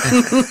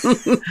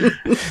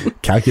true.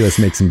 Calculus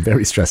makes him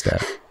very stressed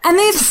out. And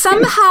they've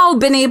somehow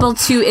been able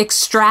to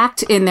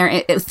extract in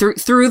their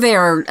through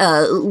their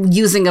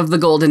using of the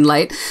golden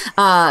light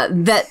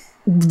that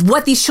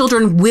what these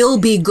children will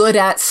be good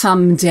at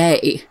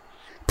someday.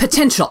 A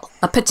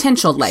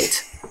potential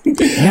light.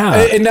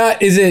 Yeah. And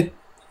not, is it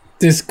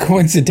this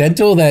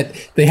coincidental that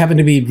they happen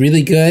to be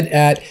really good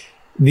at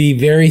the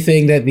very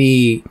thing that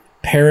the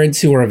parents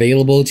who are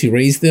available to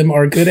raise them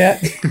are good at?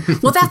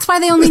 Well, that's why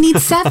they only need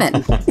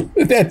 7.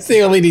 That's,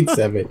 they only need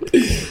 7.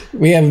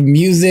 We have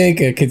music,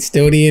 a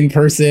custodian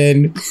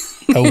person,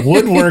 a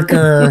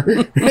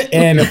woodworker,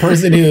 and a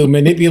person who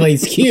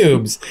manipulates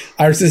cubes.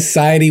 Our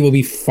society will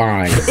be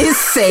fine. Is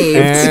saved.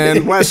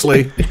 And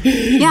Wesley.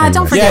 Yeah,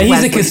 don't Yeah, forget he's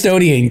Wesley. a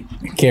custodian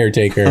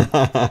caretaker.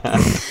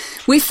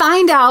 We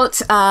find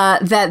out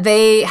that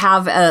they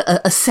have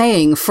a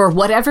saying: for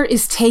whatever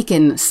is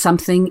taken,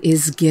 something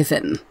is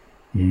given.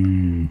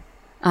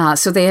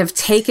 So they have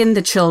taken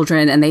the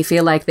children and they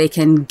feel like they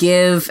can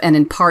give and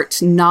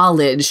impart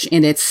knowledge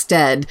in its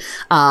stead.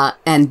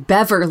 And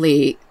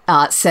Beverly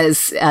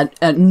says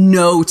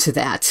no to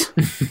that,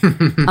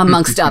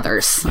 amongst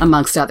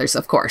others,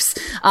 of course.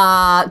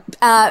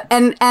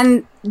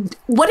 And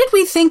what did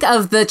we think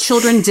of the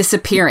children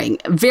disappearing?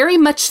 Very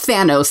much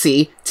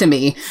Thanos-y to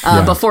me,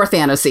 before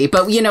Thanos-y.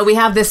 But, you know, we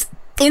have this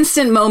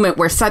instant moment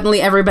where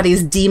suddenly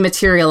everybody's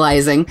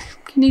dematerializing.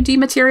 Can you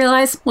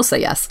dematerialize? We'll say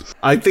yes.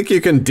 I think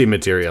you can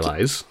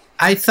dematerialize.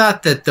 I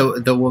thought that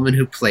the woman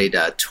who played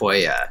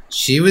Toya,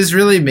 she was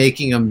really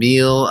making a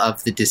meal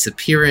of the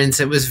disappearance.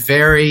 It was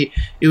very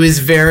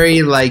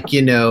like,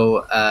 you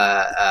know,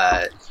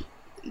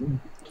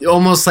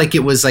 almost like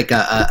it was like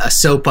a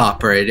soap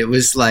opera. It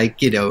was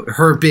like, you know,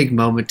 her big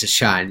moment to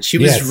shine. She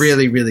was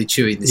really, really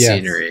chewing the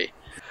scenery.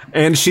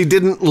 And she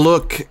didn't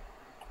look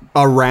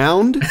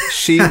around.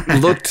 She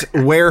looked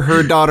where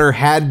her daughter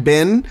had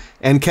been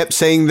and kept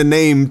saying the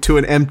name to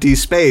an empty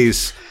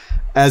space,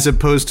 as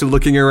opposed to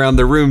looking around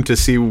the room to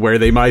see where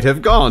they might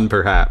have gone,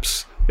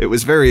 perhaps. It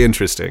was very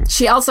interesting.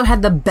 She also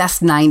had the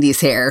best 90s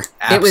hair.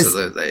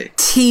 Absolutely. It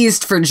was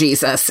teased for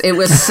Jesus. It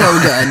was so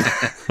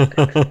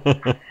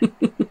good.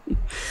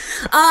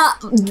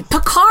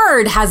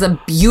 Picard has a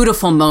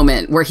beautiful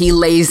moment where he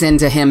lays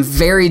into him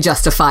very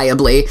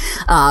justifiably,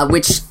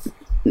 which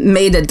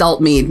made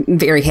adult me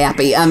very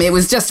happy. It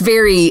was just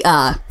very...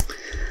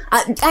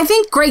 I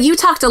think, Greg, you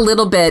talked a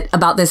little bit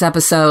about this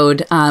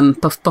episode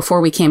before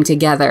we came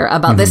together,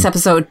 about this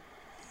episode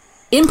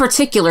in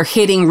particular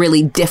hitting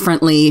really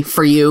differently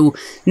for you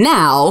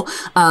now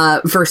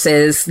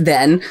versus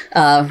then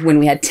when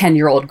we had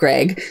 10-year-old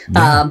Greg.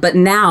 But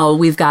now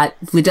we got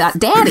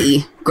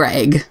Daddy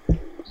Greg.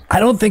 I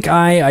don't think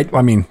I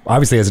mean,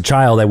 obviously as a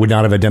child, I would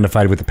not have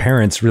identified with the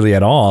parents really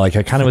at all. Like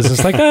I kind of was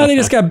just like, oh, they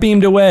just got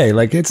beamed away.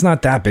 Like it's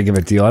not that big of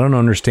a deal. I don't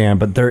understand.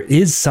 But there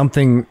is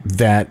something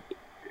that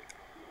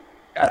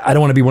I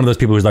don't want to be one of those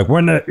people who's like,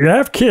 when you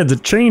have kids,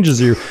 it changes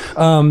you.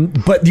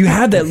 But you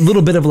have that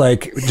little bit of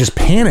like just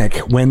panic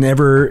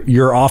whenever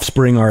your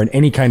offspring are in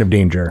any kind of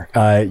danger.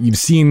 You've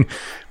seen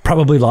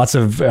probably lots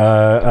of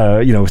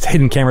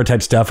hidden camera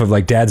type stuff of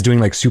like dads doing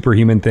like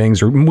superhuman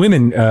things, or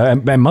women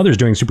and mothers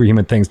doing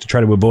superhuman things to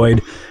try to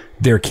avoid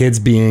their kids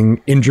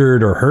being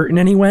injured or hurt in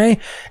any way.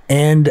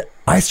 And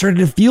I started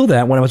to feel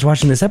that when I was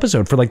watching this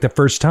episode for like the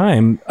first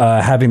time,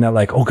 having that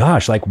like, oh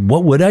gosh, like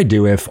what would I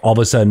do if all of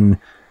a sudden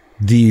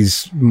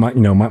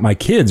my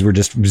kids were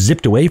just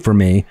zipped away from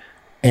me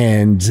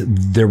and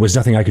there was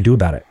nothing I could do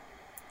about it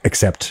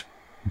except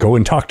go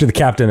and talk to the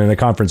captain in a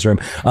conference room.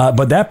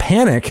 But that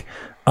panic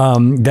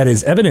that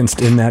is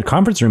evidenced in that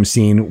conference room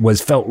scene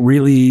felt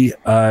really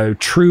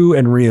true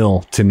and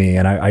real to me.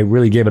 And I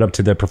really gave it up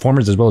to the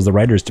performers as well as the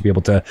writers to be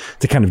able to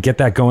kind of get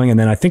that going. And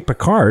then I think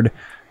Picard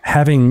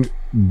having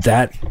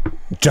that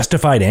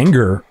justified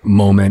anger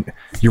moment,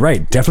 you're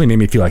right, definitely made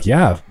me feel like,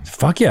 yeah,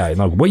 fuck yeah.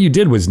 Like what you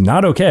did was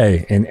not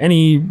okay in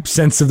any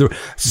sense of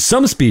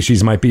some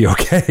species might be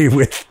okay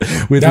with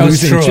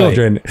losing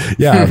children.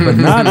 Yeah, but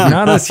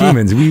not us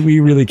humans. We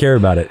really care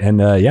about it. And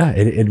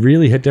it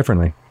really hit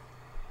differently.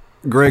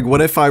 Greg,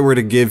 what if I were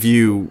to give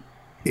you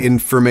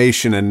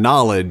information and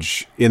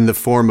knowledge in the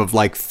form of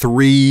like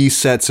 3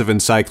 sets of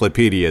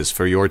encyclopedias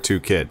for your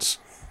 2 kids?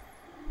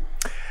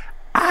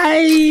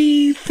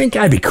 I think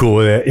I'd be cool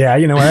with it. Yeah,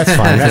 that's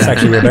fine. That's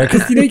actually way better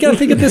because you got to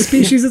think of the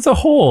species as a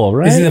whole,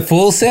 right? Is it a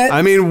full set?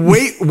 I mean,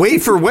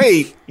 wait for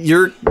weight.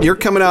 You're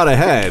coming out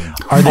ahead.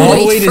 Are they all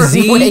the way to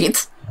Z?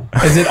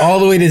 Is it all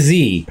the way to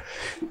Z?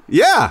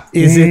 Yeah.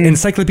 Is it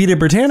Encyclopedia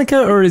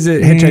Britannica or is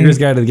it Hitchhiker's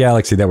Guide to the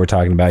Galaxy that we're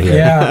talking about here?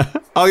 Yeah.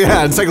 Oh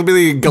yeah,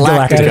 Encyclopedia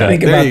Galactica.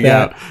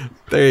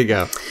 There you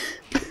go.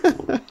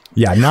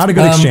 Yeah, not a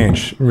good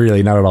exchange.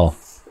 Really, not at all.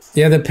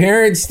 Yeah, the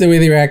parents, the way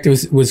they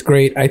reacted was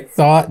great. I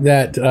thought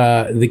that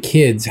the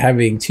kids,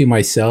 having to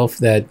myself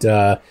that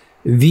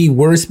the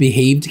worst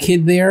behaved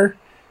kid there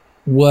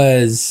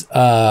was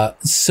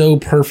so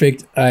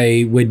perfect.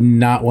 I would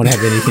not want to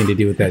have anything to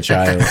do with that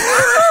child.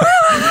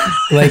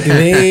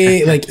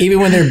 Even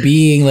when they're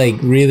being like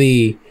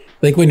really,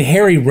 like when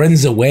Harry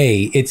runs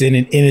away, it's in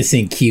an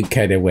innocent, cute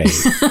kind of way.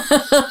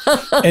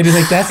 And it's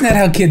like, that's not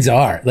how kids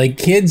are. Like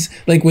kids,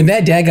 like when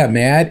that dad got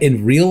mad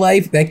in real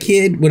life, that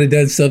kid would have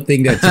done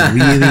something that's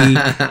really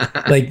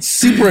like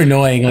super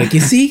annoying. Like, you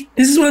see,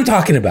 this is what I'm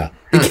talking about.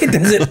 The kid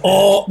does it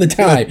all the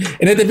time.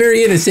 And at the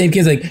very end, the same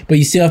kid's like, but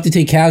you still have to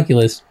take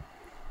calculus.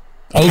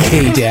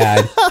 Okay,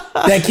 Dad.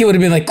 That kid would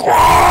have been like, no,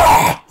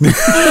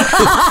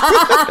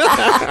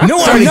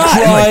 I'm not.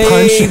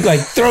 Crying, like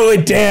throw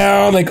it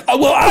down. Like, oh,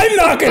 well, I'm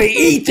not going to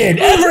eat it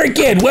ever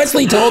again.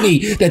 Wesley told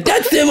me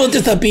that's civil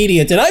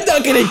disobedience, and I'm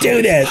not going to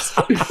do this.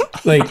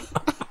 Like,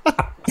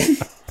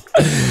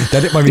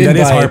 that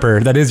is Harper.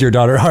 That is your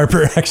daughter,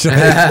 Harper. Actually,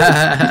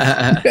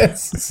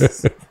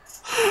 yes.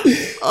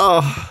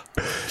 Oh,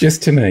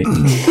 just tonight.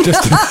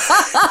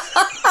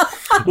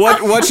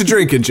 What you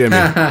drinking, Jimmy?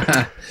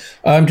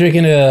 I'm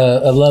drinking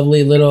a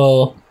lovely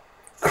little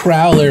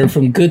crowler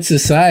from Good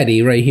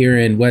Society right here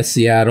in West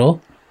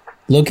Seattle,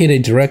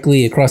 located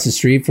directly across the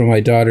street from my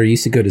daughter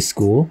used to go to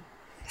school.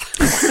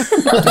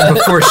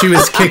 Before she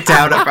was kicked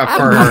out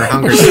for her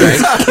hunger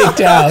strike. Kicked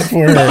out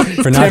for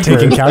not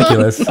taking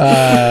calculus.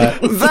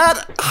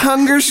 That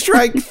hunger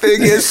strike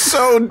thing is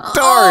so dark.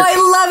 Oh, I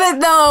love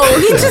it though.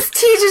 He just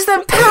teaches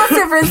them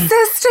passive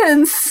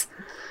resistance.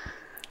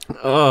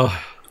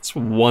 Oh. It's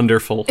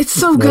wonderful. It's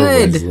so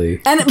good.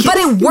 But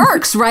it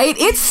works, right?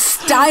 It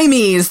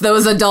stymies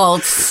those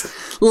adults.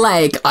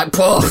 Like,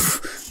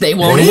 they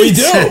won't eat.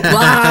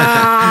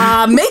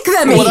 Make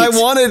them eat.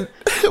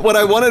 What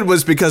I wanted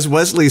was, because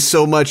Wesley's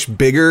so much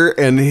bigger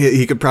and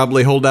he could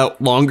probably hold out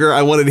longer,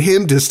 I wanted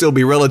him to still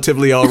be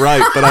relatively all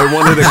right, but I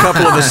wanted a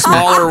couple of the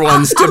smaller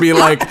ones to be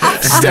like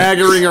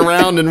staggering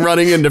around and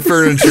running into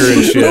furniture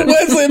and shit.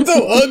 Wesley, I'm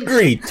so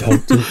hungry.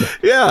 Don't do that.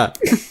 Yeah.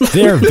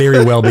 They're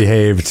very well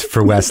behaved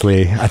for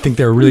Wesley. I think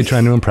they're really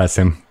trying to impress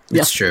him.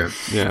 It's true.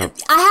 Yeah.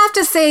 I have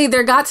to say,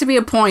 there got to be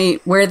a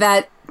point where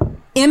that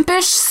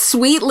impish,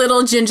 sweet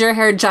little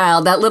ginger-haired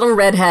child, that little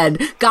redhead,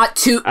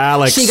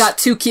 Alex. She got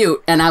too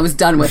cute, and I was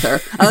done with her.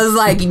 I was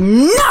like,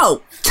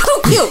 no,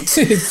 too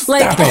cute.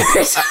 Like,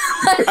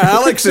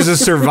 Alex is a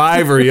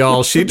survivor,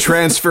 y'all. She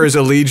transfers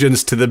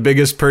allegiance to the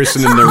biggest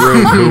person in the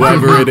room,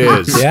 whoever it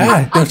is.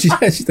 Yeah, don't you?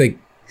 She's like,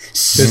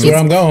 this is where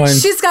I'm going.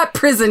 She's got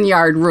prison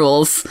yard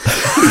rules.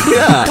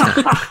 Yeah.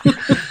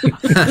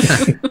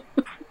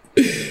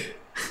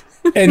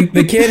 And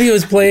the kid who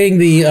was playing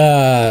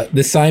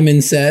the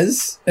Simon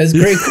Says, as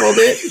Greg called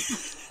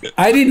it,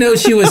 I didn't know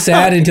she was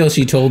sad until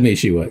she told me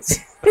she was.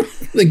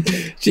 Like,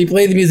 she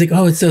played the music.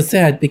 Oh, it's so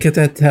sad because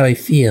that's how I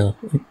feel.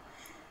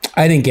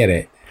 I didn't get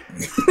it.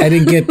 I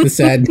didn't get the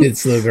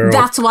sadness, little girl.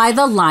 That's why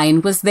the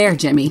line was there,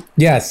 Jimmy.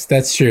 Yes,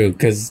 that's true,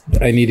 because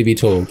I need to be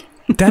told.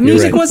 That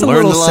music was a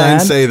Learn little the line,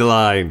 sad. say the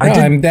line.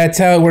 That's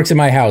how it works in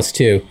my house,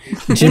 too.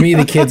 Jimmy,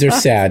 the kids are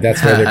sad.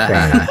 That's why they're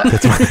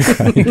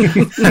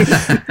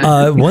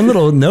crying. One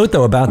little note,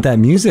 though, about that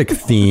music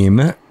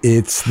theme.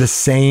 It's the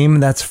same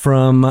that's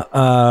from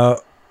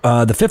the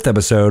 5th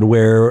episode,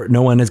 where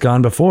No One Has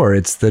Gone Before.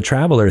 It's the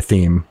Traveler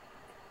theme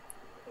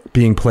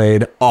being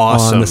played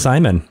on the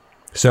Simon.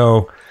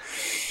 So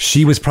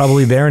she was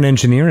probably there in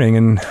engineering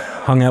and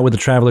hung out with the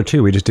Traveler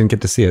too. We just didn't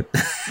get to see it.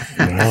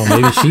 Well,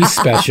 maybe she's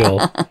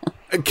special.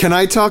 Can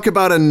I talk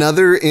about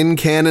another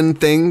in-canon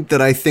thing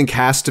that I think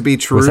has to be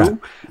true? What's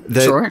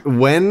that? Sure.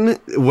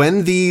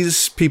 When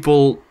these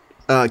people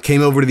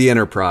came over to the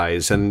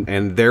Enterprise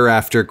and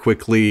thereafter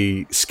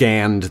quickly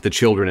scanned the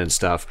children and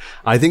stuff,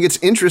 I think it's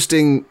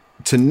interesting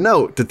to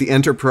note that the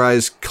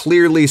Enterprise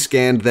clearly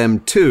scanned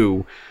them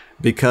too,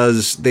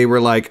 because they were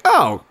like,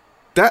 oh,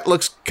 that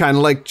looks kind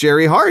of like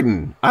Jerry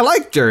Hardin. I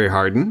like Jerry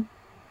Hardin.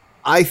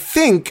 I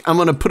think I'm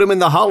going to put him in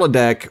the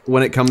holodeck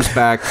when it comes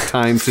back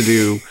time to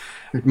do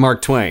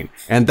Mark Twain.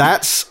 And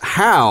that's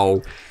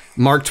how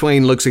Mark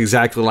Twain looks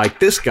exactly like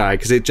this guy,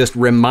 because it just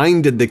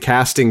reminded the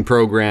casting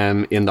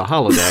program in the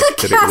holodeck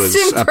that it was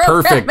a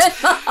perfect.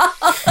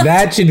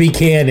 That should be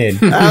canon.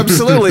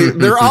 Absolutely,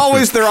 they're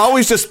always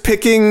just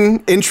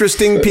picking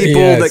interesting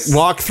people that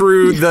walk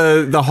through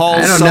the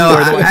halls. I don't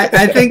somewhere. know.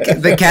 I think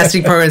the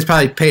casting program's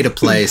probably pay to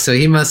play, so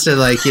he must have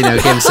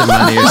give him some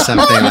money or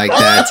something like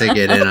that to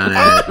get in on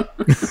it.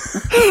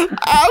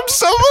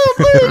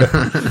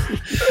 Absolutely.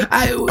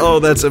 Oh,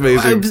 that's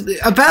amazing.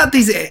 About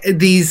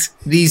these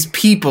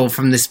people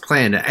from this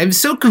planet, I'm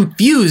so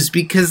confused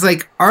because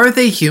are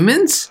they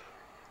humans?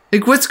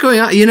 What's going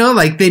on?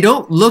 They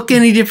don't look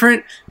any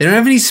different. They don't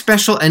have any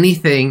special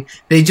anything.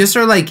 They just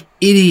are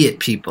idiot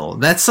people.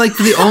 That's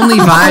the only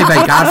vibe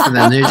I got from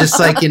them. They're just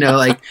I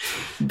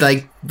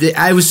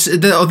was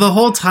the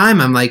whole time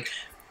I'm like,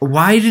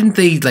 why didn't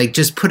they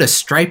just put a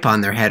stripe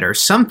on their head or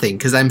something?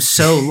 Because I'm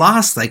so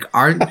lost.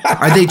 Are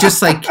they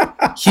just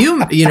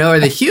human? Are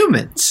they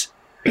humans?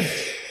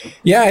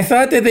 Yeah, I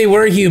thought that they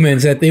were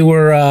humans, that they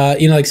were,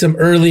 some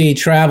early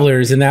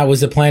travelers, and that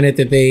was a planet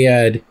that they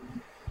had.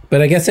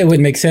 But I guess that would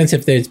make sense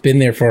if it's been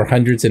there for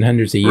hundreds and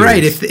hundreds of years.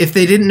 Right. If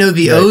they didn't know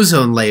the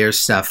ozone layer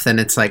stuff, then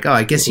it's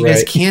I guess you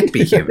guys can't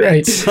be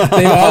humans. Right.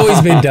 They've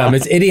always been dumb.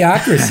 It's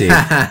idiocracy.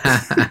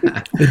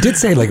 They did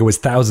say it was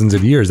thousands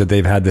of years that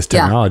they've had this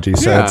technology.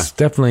 So it's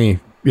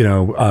definitely,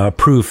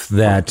 proof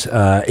that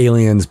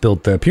aliens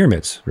built the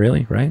pyramids.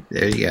 Really? Right?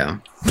 There you go.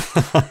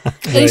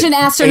 Ancient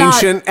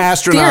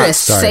astronauts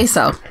theorists Sorry. say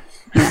so.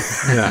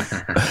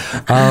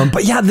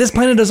 But yeah, this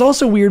planet is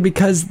also weird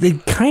because they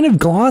kind of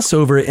gloss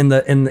over it in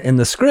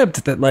the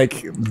script that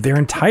their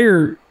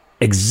entire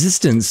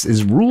existence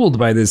is ruled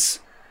by this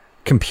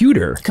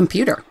computer,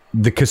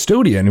 the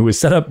custodian, who was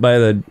set up by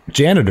the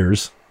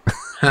janitors.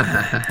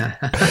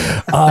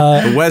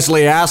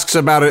 Wesley asks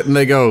about it and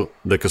they go,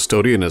 the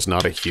custodian is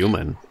not a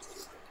human.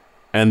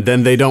 And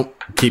then they don't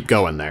keep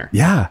going there.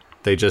 Yeah.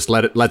 They just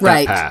let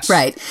that pass.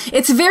 Right.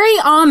 It's very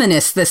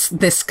ominous,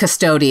 this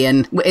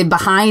custodian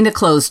behind a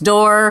closed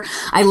door.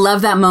 I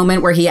love that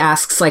moment where he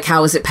asks,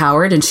 how is it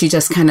powered? And she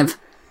just kind of,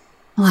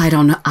 well, I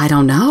don't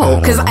know.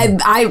 Because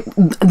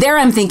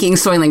I'm thinking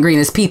Soylent Green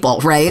is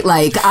people, right?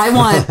 I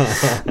want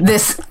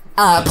this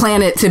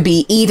planet to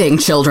be eating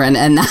children,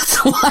 and that's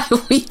why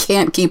we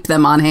can't keep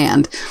them on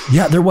hand.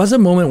 Yeah, there was a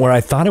moment where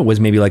I thought it was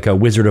maybe a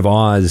Wizard of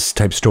Oz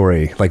type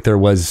story. There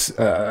was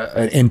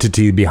an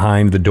entity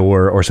behind the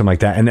door or something like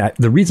that. And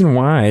the reason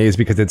why is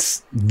because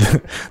it's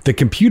the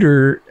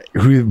computer,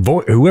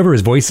 whoever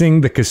is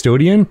voicing the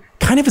custodian,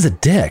 kind of is a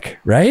dick,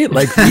 right?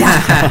 He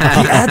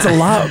adds a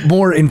lot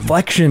more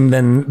inflection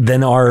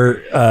than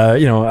our,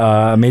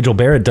 Majel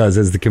Barrett does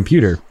as the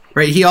computer.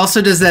 Right. He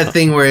also does that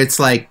thing where it's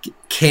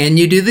can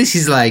you do this?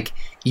 He's like,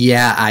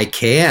 yeah, I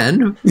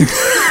can.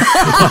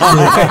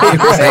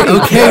 Right.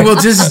 Okay,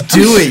 well, just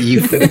do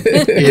it. Right.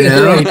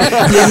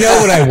 You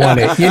know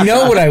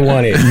what I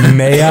wanted.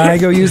 May I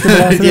go use the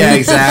bathroom? Yeah,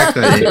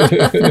 exactly.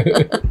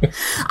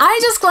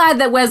 I'm just glad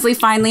that Wesley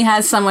finally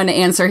has someone to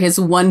answer his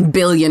 1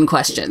 billion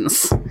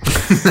questions.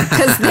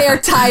 Because they're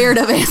tired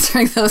of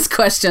answering those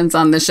questions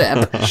on the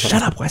ship.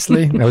 Shut up,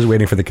 Wesley. I was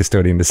waiting for the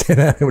custodian to say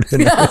that. It would have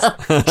been nice.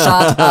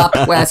 Shut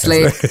up,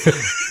 Wesley.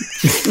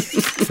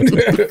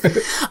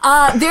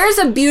 There's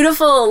a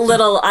beautiful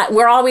little,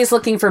 we're always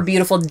looking for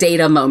beautiful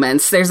data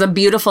moments. There's a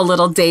beautiful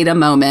little data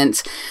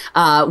moment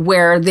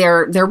where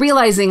they're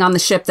realizing on the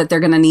ship that they're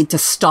going to need to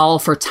stall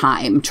for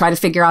time, try to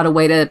figure out a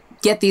way to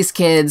get these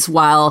kids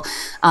while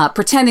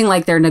pretending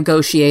like they're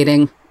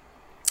negotiating.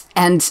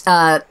 And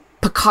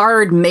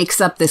Picard makes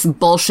up this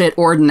bullshit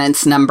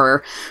ordinance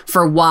number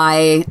for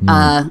why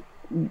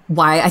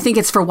I think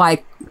it's for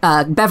why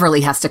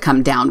Beverly has to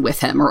come down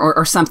with him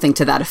or something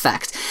to that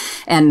effect.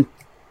 And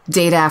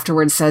Data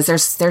afterwards says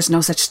there's no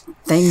such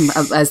thing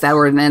as that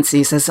ordinance. And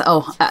he says,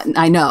 oh,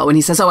 I know. And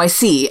he says, oh, I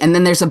see. And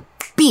then there's a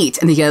beat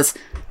and he goes,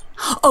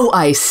 oh,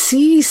 I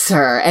see,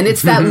 sir. And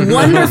it's that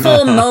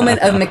wonderful moment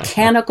of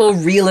mechanical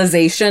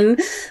realization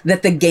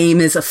that the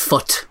game is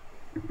afoot.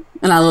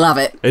 And I love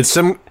it.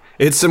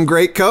 It's some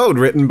great code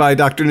written by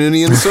Dr.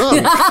 Noonien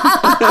Sung.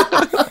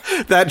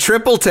 That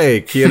triple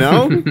take,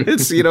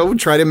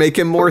 it's, try to make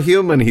him more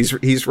human.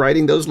 He's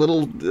writing those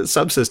little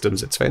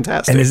subsystems. It's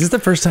fantastic. And is this the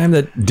first time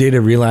that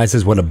Data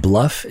realizes what a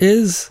bluff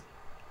is?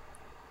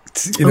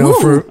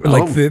 for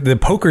like the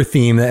poker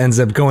theme that ends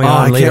up going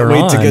on I later can't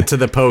wait on. to get to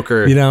the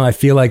poker. I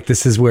feel like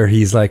this is where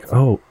he's like,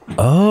 oh,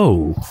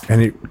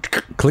 and it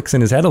clicks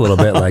in his head a little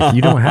bit. Like,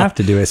 you don't have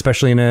to do it,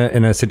 especially in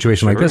a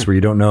situation like this where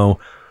you don't know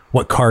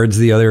what cards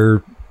the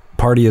other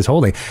party is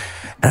holding.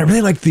 And I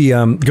really like the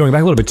going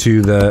back a little bit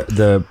to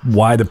the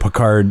why the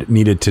Picard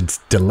needed to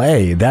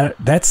delay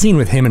that scene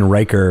with him and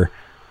Riker,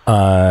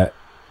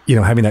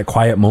 having that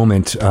quiet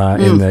moment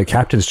in the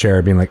captain's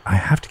chair, being like, I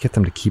have to get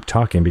them to keep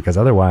talking because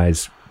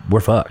otherwise we're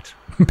fucked,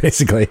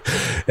 basically.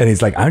 And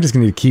he's like, I'm just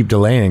going to keep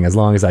delaying as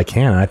long as I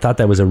can. And I thought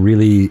that was a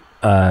really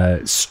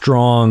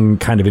strong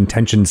kind of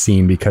intention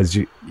scene because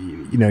you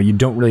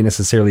don't really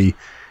necessarily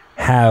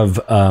have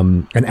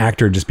an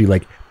actor just be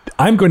like,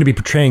 I'm going to be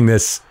portraying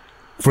this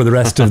for the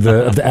rest of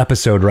the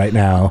episode right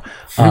now,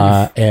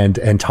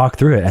 and talk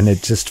through it. And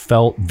it just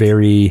felt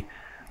very,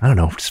 I don't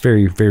know, just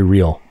very, very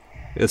real.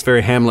 It's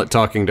very Hamlet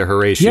talking to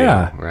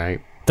Horatio,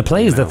 right? The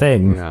play is the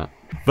thing. Yeah.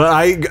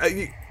 But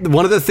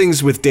one of the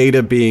things with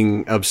Data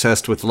being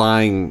obsessed with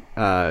lying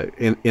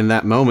in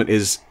that moment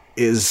is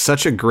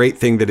such a great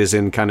thing that is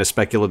in kind of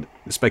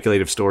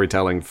speculative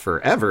storytelling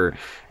forever.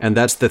 And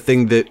that's the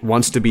thing that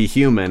wants to be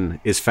human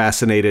is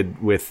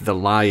fascinated with the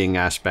lying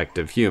aspect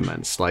of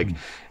humans. Like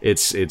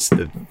it's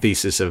the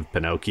thesis of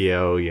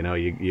Pinocchio,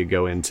 you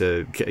go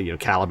into,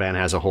 Caliban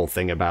has a whole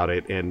thing about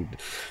it. And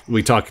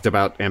we talked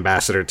about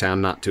Ambassador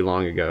Town not too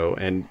long ago.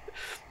 And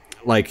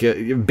like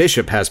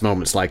Bishop has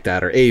moments like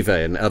that, or Ava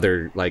and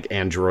other like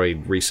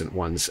android recent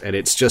ones, and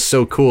it's just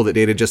so cool that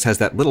Data just has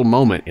that little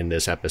moment in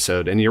this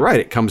episode. And you're right,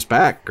 it comes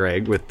back,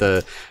 Greg, with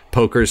the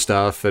poker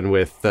stuff and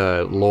with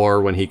Lore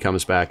when he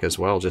comes back as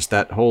well. Just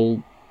that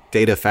whole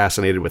Data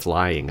fascinated with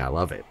lying. I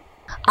love it.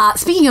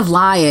 Speaking of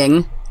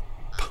lying,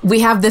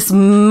 we have this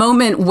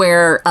moment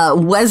where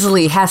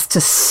Wesley has to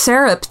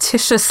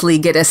surreptitiously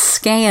get a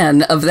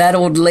scan of that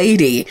old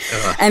lady.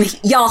 And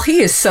y'all,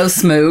 he is so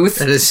smooth.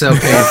 That is so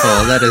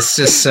painful. That is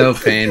just so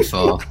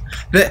painful.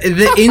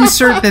 The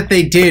insert that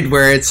they did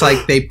where it's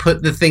like they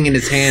put the thing in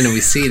his hand and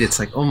we see it, it's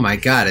like, oh my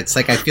God. It's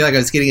like I feel like I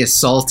was getting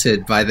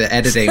assaulted by the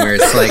editing where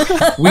it's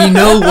like, we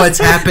know what's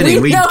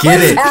happening. We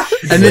get it.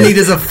 Happening. And then he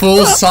does a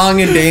full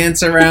song and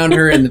dance around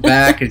her in the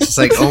back. It's just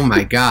like, oh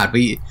my God,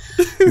 we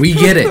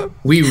get it.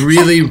 We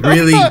really,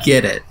 really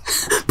get it.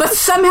 But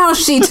somehow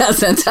she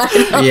doesn't.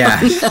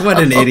 Yeah,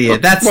 what an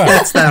idiot. That's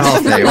that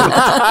whole thing.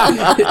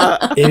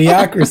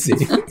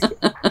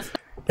 Idiocracy.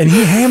 And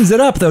he hams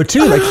it up though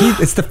too. Like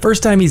it's the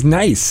first time he's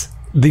nice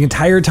the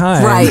entire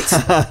time. Right.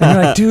 And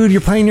you're like, dude, you're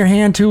playing your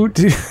hand too.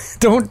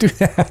 Don't do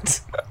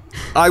that.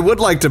 I would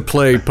like to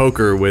play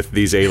poker with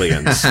these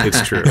aliens.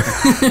 It's true.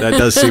 That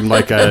does seem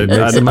like a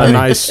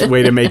nice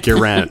way to make your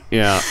rent.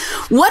 Yeah.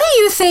 What do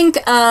you think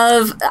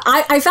of...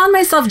 I found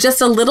myself just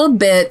a little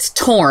bit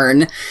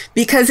torn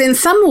because in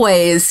some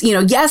ways,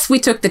 yes, we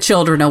took the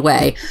children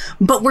away,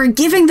 but we're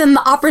giving them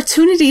the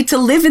opportunity to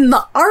live in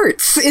the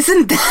arts.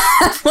 Isn't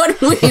that what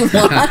we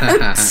want?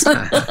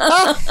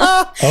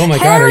 Oh my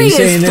God, are you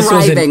saying this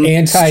was an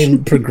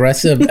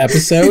anti-progressive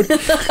episode?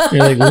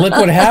 You're like, look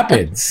what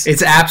happens.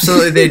 It's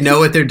absolutely... They know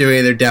what they're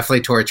doing. They're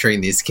definitely torturing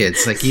these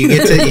kids. Like you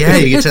get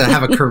to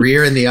have a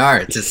career in the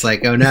arts. It's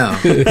like, oh no.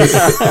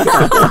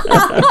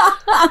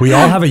 We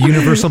all have a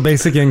universal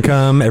basic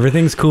income.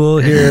 Everything's cool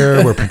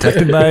here. We're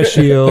protected by a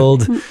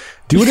shield.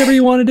 Do whatever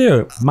you want to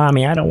do.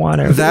 Mommy, I don't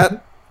want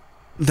to.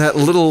 That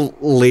little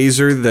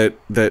laser that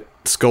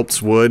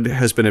sculpts wood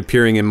has been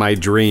appearing in my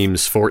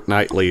dreams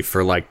fortnightly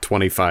for like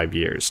 25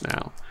 years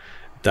now.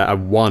 That I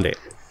want it.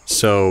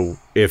 So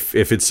if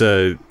it's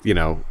a,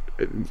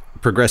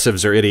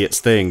 progressives are idiots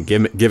thing,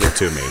 give it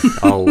to me.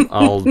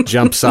 I'll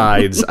jump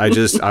sides. I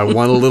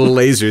want a little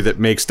laser that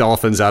makes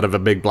dolphins out of a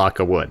big block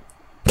of wood.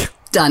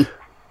 Done.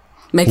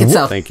 Make it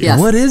so. Thank you. Yes.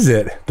 What is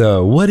it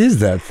though? What is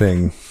that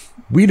thing?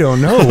 We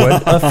don't know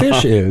what a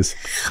fish is.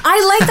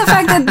 I like the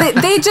fact that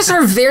they just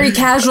are very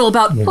casual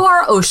about,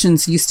 our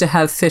oceans used to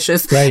have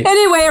fishes. Right.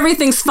 Anyway,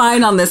 everything's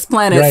fine on this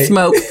planet. Right.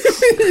 Smoke.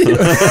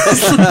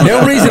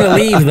 No reason to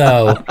leave,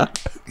 though.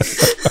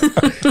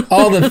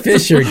 All the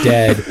fish are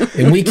dead,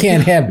 and we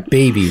can't have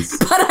babies.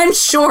 But I'm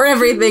sure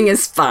everything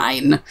is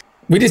fine.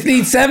 We just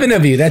need 7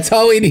 of you. That's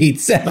all we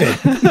need, 7.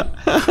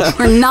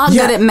 We're not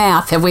good at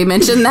math. Have we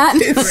mentioned that?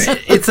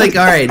 It's like,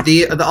 all right,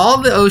 all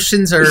the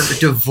oceans are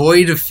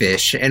devoid of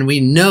fish, and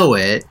we know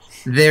it.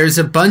 There's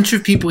a bunch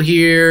of people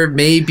here,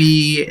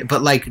 maybe,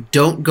 but like,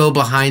 don't go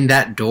behind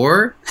that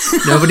door.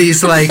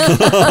 Nobody's like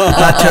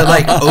got to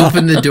like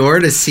open the door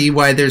to see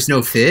why there's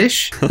no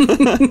fish.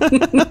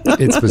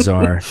 It's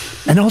bizarre.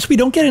 And also, we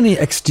don't get any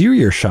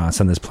exterior shots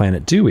on this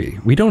planet, do we?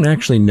 We don't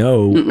actually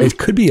know. It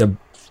could be a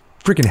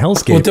freaking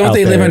hellscape. Well, don't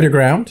they live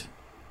underground?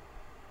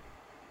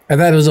 I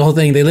thought it was the whole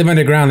thing. They live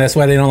underground. That's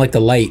why they don't like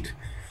the light.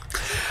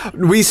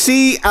 We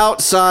see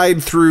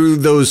outside through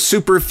those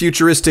super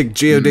futuristic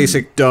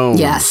geodesic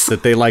domes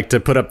that they like to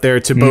put up there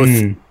to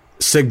both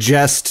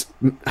suggest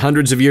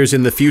hundreds of years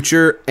in the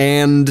future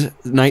and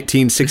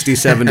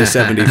 1967 to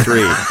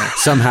 73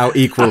 somehow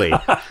equally.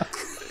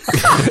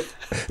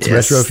 It's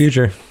retro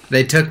future.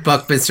 They took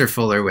Buckminster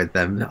Fuller with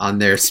them on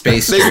their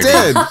space They journey.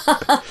 did.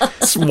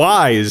 It's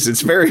wise.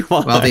 It's very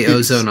wise. While the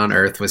ozone on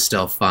Earth was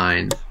still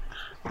fine.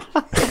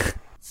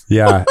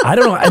 Yeah, I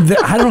don't know.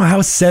 I don't know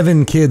how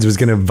 7 kids was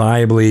going to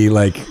viably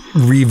like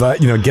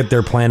get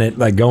their planet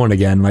like going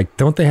again. Like,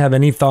 don't they have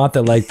any thought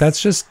that like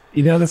that's just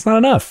that's not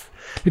enough?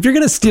 If you're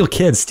going to steal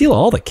kids, steal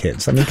all the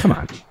kids. I mean, come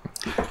on.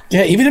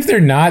 Yeah, even if they're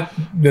not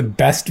the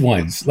best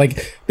ones,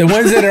 like the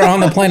ones that are on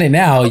the planet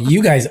now,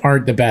 you guys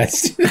aren't the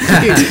best.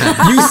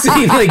 You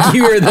seem like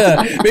you were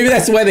maybe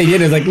that's why they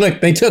did it. Like,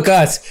 look, they took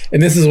us,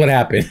 and this is what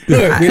happened.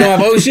 Look, we don't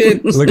have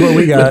ocean. Look what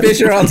we got. The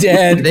fish are all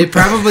dead. They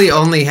probably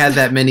only had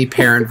that many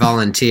parent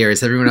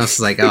volunteers. Everyone else is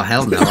like, oh,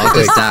 hell no, I'll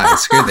just die.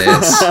 Screw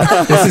this.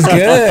 This is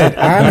good.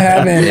 I'm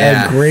having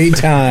a great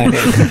time.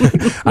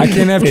 I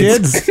can't have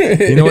kids.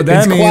 You know what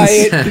that means?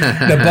 Quiet.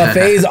 The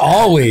buffet's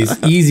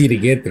always easy to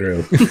get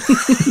through.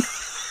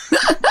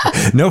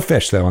 No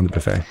fish though on the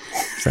buffet.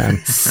 Sad.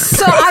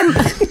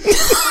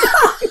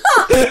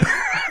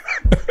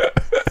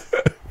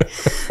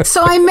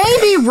 So I may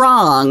be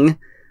wrong,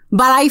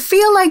 but I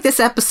feel like this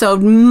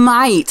episode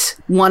might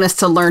want us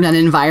to learn an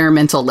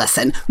environmental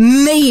lesson.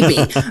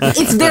 Maybe.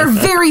 They're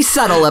very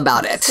subtle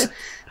about it.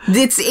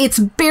 It's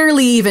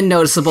barely even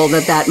noticeable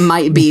that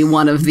might be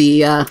one of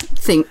the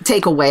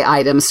takeaway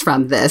items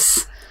from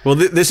this. Well,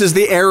 this is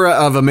the era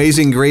of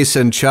Amazing Grace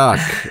and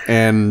Chuck,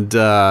 and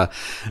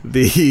what's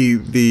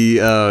the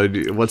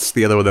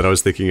other one that I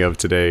was thinking of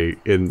today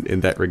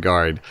in that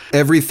regard?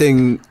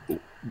 Everything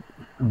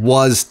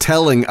was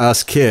telling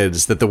us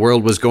kids that the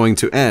world was going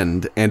to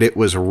end, and it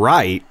was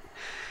right.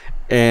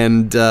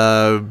 And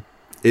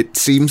it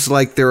seems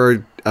like there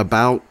are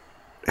about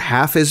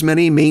half as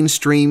many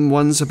mainstream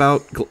ones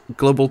about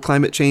global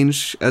climate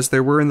change as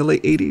there were in the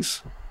late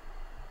 80s.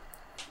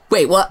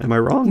 Wait, what? Am I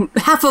wrong?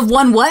 Half of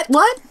one what?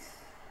 What?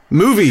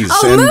 Movies.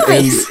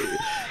 Movies!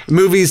 And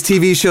movies,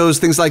 TV shows,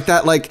 things like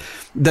that. Like,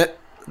 that.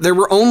 There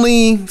were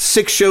only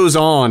 6 shows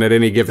on at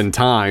any given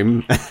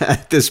time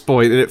at this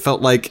point, and it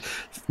felt like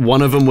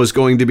one of them was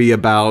going to be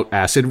about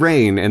acid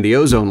rain and the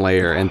ozone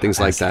layer and things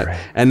like that.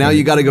 And now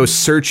you got to go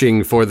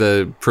searching for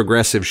the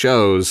progressive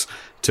shows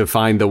to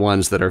find the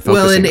ones that are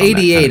focusing on in that kind of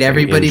 '88, thing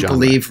everybody in genre.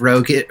 believed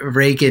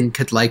Reagan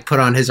could like put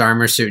on his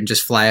armor suit and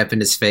just fly up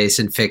in his face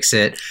and fix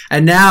it.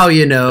 And now,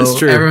 That's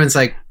true. everyone's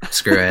like,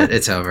 screw it.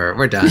 It's over.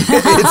 We're done.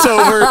 It's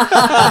over.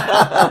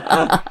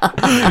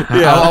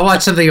 I'll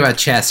watch something about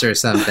chess or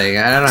something.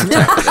 I don't have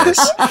time for this.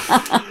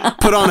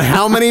 Put on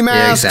how many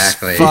masks? Yeah,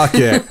 exactly. Fuck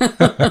it.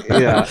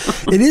 Yeah.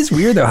 It is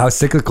weird though how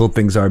cyclical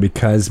things are,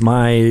 because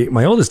my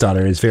oldest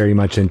daughter is very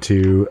much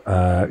into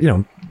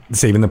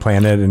saving the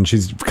planet, and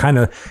she's kind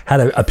of had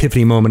an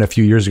epiphany moment a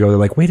few years ago. They're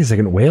like, wait a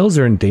second, whales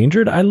are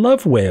endangered? I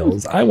love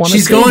whales. I want to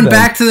She's going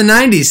back to the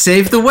 90s.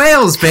 Save the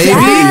whales, baby.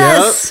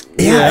 Yes!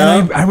 Yeah,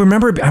 and I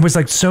remember I was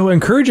like so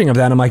encouraging of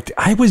that. I'm like,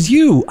 I was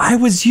you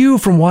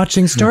from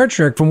watching Star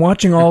Trek, from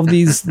watching all of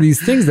these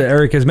things that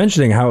Eric is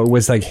mentioning, how it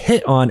was like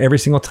hit on every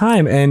single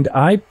time, and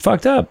I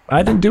fucked up.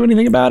 I didn't do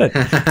anything about it.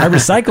 I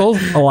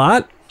recycled a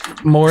lot.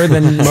 More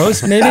than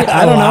most, maybe.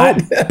 I don't know.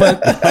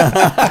 But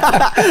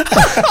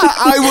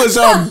I was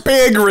a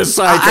big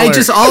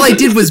recycler. All I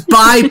did was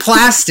buy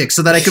plastic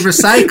so that I could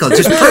recycle.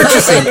 Just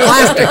purchasing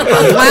plastic.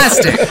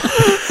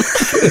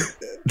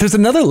 there's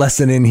another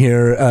lesson in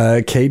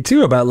here, Kate,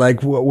 too, about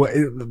like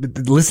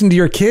listen to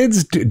your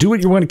kids, do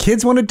what your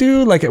kids want to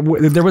do. Like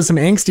there was some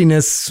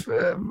angstiness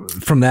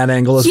from that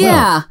angle as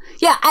well.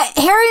 Yeah.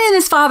 Harry and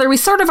his father, we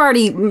sort of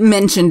already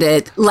mentioned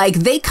it. Like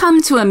they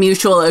come to a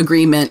mutual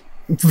agreement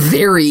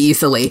very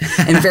easily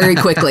and very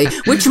quickly,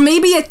 which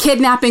maybe a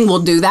kidnapping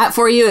will do that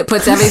for you. It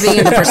puts everything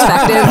into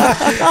perspective.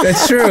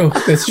 That's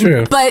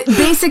true. But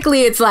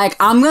basically it's like,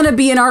 I'm going to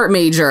be an art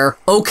major.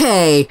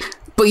 Okay.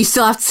 But you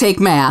still have to take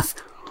math.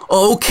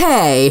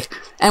 Okay.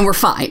 And we're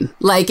fine.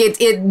 Like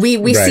we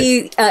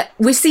right.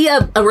 we see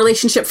a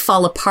relationship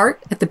fall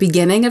apart at the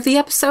beginning of the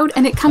episode,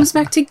 and it comes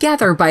back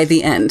together by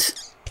the end.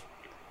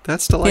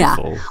 That's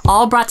delightful. Yeah,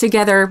 all brought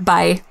together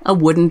by a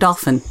wooden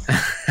dolphin.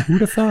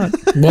 Who'd have thought?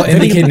 Well,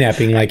 and the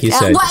kidnapping, like you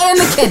said. Well, and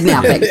the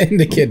kidnapping. And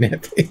the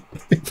kidnapping.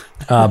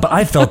 But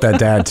I felt that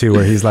dad too,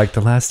 where he's like,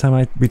 the last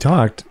time we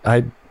talked,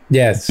 I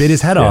bit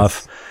his head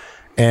off.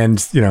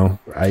 And,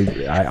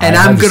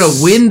 I'm going to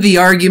win the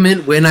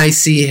argument when I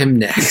see him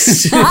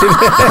next. I'll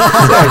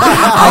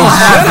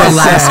have the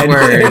last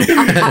word.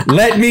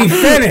 Let me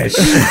finish.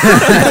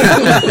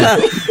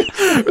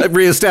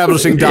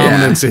 Reestablishing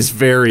dominance is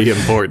very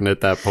important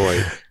at that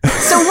point.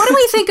 So what do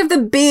we think of the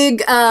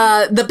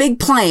big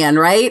plan,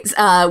 right?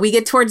 We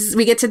get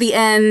to the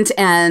end,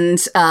 and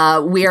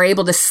we are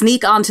able to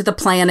sneak onto the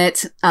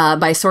planet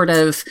by sort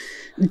of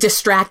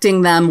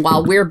distracting them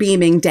while we're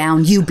beaming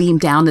down. You beam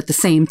down at the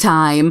same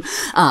time,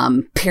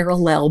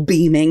 parallel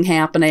beaming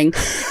happening,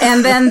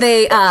 and then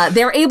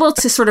they're able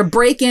to sort of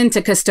break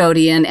into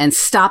Custodian and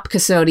stop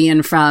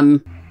Custodian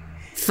from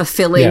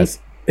fulfilling. Yes.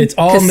 It's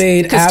all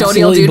made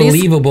absolutely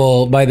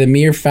believable by the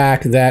mere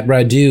fact that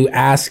Radu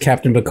asked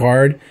Captain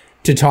Picard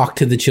to talk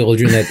to the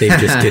children that they've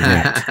just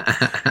kidnapped.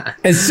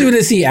 As soon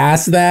as he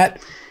asked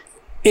that,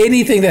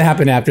 anything that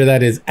happened after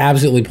that is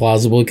absolutely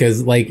plausible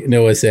because, like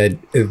Noah said,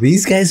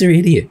 these guys are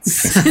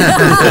idiots.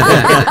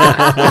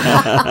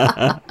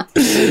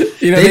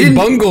 They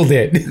bungled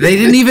it. They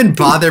didn't even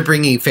bother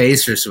bringing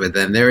phasers with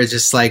them. They were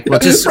just like,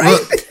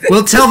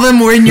 we'll tell them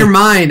we're in your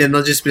mind, and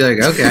they'll just be like,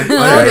 okay,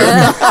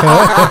 whatever.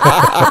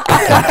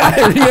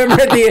 I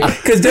remember at the end,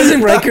 because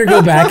doesn't Riker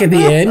go back at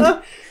the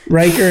end?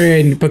 Riker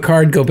and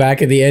Picard go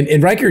back at the end,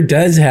 and Riker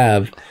does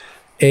have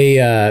a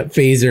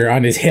phaser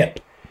on his hip.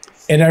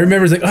 And I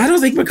remember it's like, I don't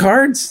think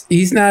Picard's,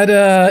 he's not,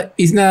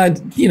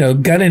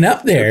 gunning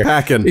up there.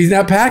 Packing. He's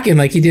not packing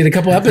like he did a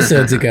couple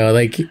episodes ago.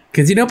 Like,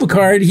 because,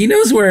 Picard, he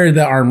knows where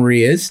the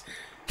armory is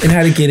and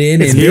how to get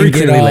in It's and very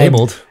get clearly all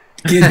labeled.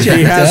 Get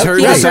He has heard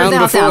the Yes, sound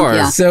heard that sound, before.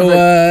 yeah. So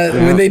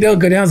when they don't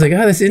go down, it's like,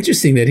 oh, that's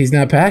interesting that he's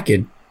not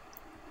packing.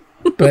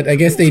 But I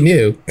guess they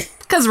knew.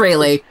 Because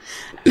really,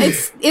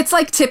 it's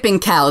like tipping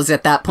cows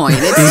at that point.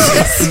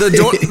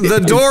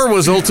 The door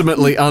was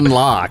ultimately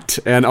unlocked,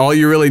 and all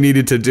you really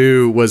needed to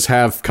do was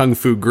have Kung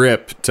Fu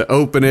grip to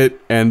open it,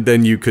 and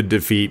then you could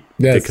defeat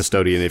Yes. the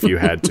custodian if you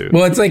had to.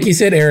 Well, it's like you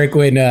said, Eric,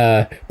 when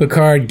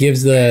Picard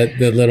gives the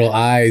little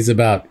eyes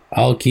about,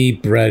 I'll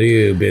keep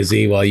Radu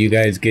busy while you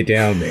guys get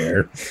down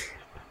there.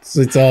 So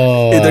it's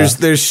all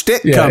there's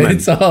shtick coming.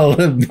 It's all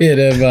a bit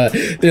of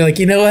they're like,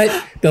 you know what?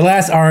 The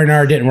last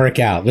R&R didn't work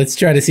out. Let's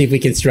try to see if we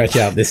can stretch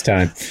out this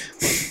time.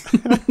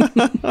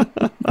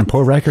 And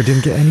poor Riker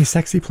didn't get any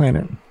sexy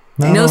planet.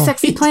 No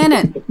sexy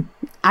planet.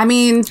 I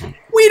mean,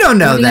 We don't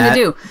know what are you that.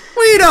 gonna do?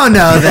 We don't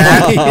know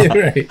that.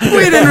 Right. We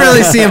didn't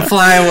really see him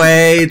fly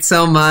away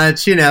so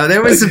much.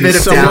 There was a bit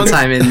of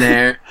downtime in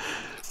there.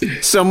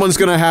 Someone's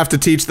gonna have to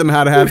teach them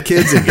how to have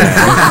kids again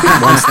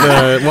once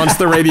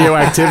the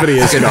radioactivity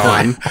is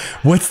gone.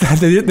 What's that?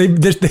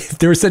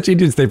 They were such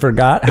idiots. They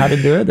forgot how to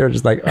do it. They were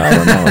just like, I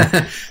don't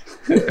know.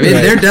 I mean,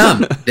 they're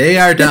dumb. They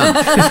are dumb.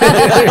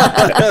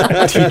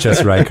 Teach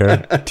us, Riker.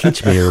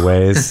 Teach me your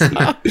ways. So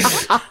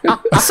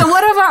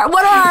what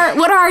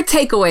are our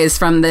takeaways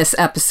from this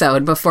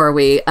episode before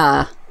we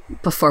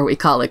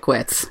call it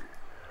quits?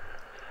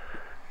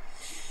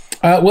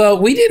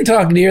 Well, we didn't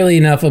talk nearly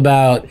enough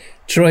about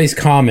Troy's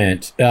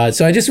comment,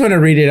 so I just want to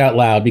read it out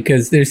loud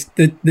because there's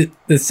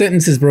the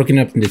sentence is broken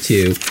up into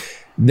two.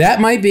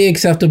 That might be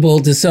acceptable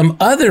to some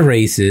other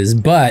races,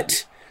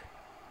 but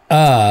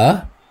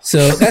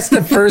so that's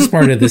the first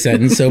part of the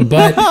sentence. So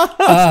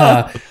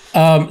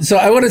so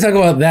I want to talk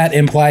about that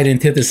implied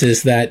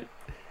antithesis that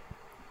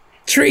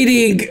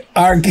trading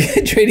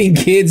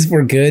kids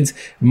for goods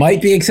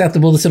might be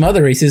acceptable to some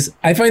other races.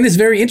 I find this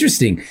very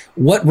interesting.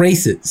 What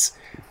races?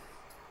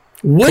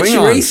 Which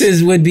Klingons.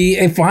 races would be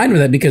fine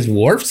with that? Because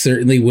Worf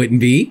certainly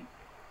wouldn't be.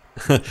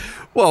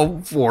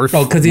 Well, Worf.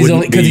 Because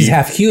he's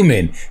half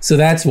human, so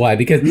that's why.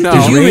 Because No. the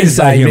He's human Raised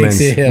by side humans.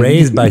 makes him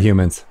Raised by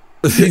humans.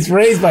 He's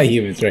raised by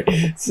humans, right?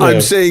 So,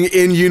 I'm saying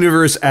in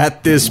universe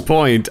at this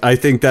point, I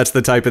think that's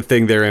the type of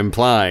thing they're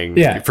implying.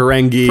 Yeah.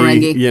 Ferengi. Yeah.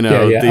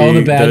 All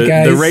the bad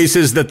guys. The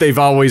races that they've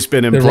always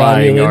been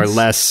implying are Romulans.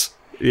 less.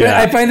 But Yeah.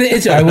 I find that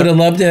interesting. I would have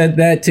loved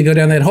that to go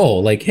down that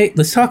hole. Like, hey,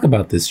 let's talk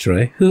about this,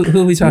 Troy. Who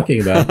are we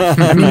talking about?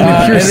 I mean, in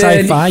a pure and then-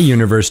 sci-fi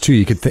universe too,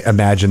 you could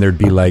imagine there'd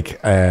be like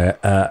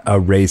a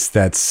race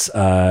that's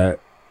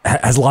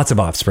has lots of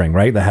offspring,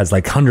 right? That has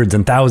like hundreds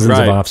and thousands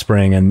Right. of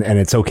offspring, and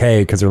it's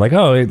okay because they're like,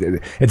 oh,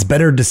 it's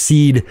better to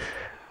seed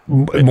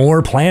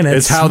more planets.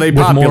 It's how they with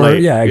more-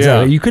 populate. yeah,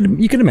 exactly. Yeah.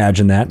 You could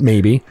imagine that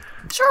maybe.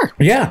 Sure.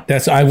 Yeah,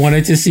 I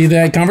wanted to see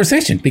that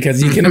conversation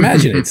because you can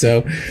imagine it.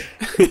 So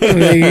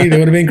it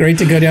would have been great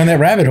to go down that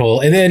rabbit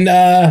hole. And then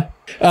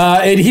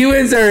and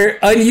humans are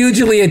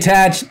unusually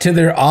attached to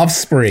their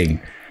offspring.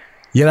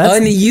 Yeah, that's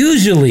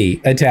Unusually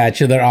attached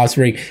to their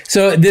offspring.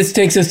 So this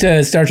takes us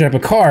to Star Trek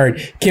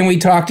Picard. Can we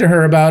talk to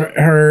her about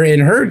her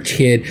and her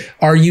kid?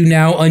 Are you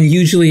now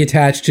unusually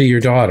attached to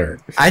your daughter?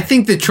 I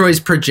think that Troy's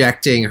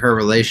projecting her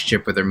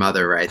relationship with her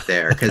mother right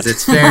there because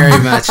it's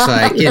very much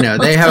like,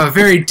 they have a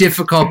very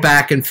difficult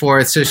back and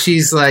forth. So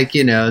she's like,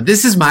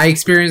 this is my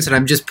experience and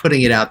I'm just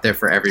putting it out there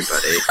for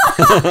everybody.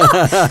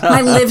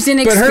 My lives in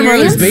But her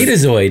experience.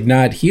 mother's Betazoid,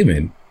 not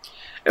human.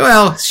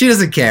 Well, she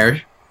doesn't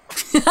care.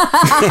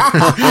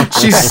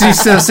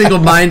 she's so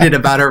single-minded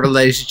about her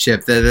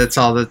relationship that that's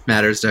all that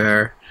matters to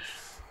her.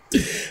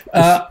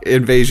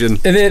 Invasion.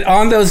 And then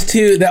on those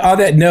two, on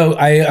that note,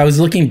 I was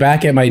looking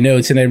back at my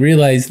notes and I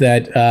realized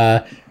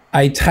that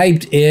I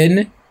typed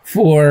in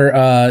for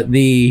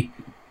the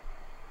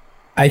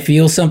I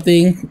feel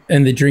something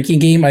in the drinking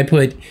game. I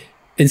put,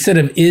 instead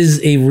of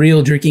is a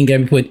real drinking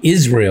game, I put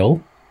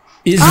Israel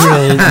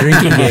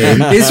drinking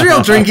game.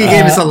 Israel drinking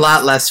game is a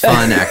lot less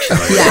fun, actually.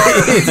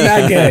 It's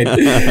not good.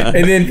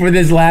 And then for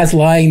this last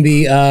line,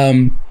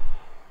 the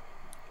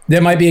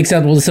that might be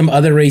acceptable to some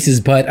other races,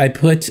 but I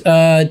put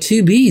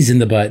two B's in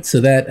the butt,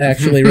 so that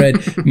actually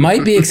read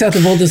might be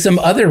acceptable to some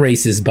other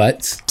races'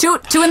 butts. Two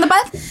in the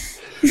butt?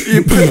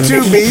 You put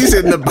two B's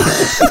in the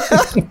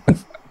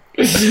butt.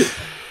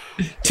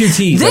 Two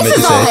T's. I This meant to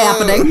is all say.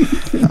 happening.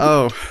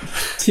 Oh.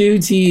 Two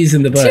T's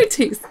in the butt.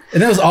 Two T's.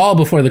 And that was all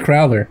before the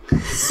Crowler.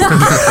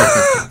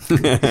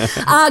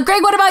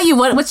 Greg, what about you?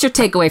 What's your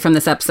takeaway from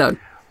this episode?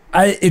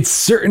 It's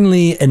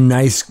certainly a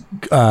nice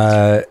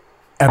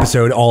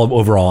episode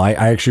overall. I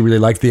actually really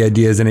liked the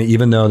ideas in it,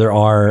 even though there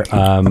are,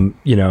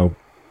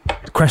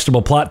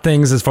 questionable plot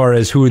things as far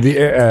as who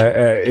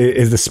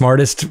is the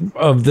smartest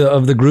of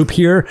the group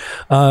here,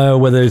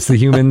 whether it's the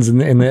humans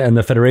and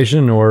the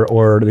Federation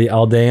or the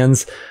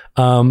Aldeans.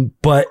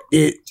 But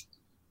it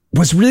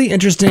was really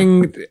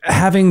interesting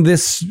having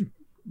this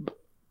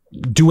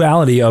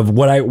duality of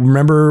what I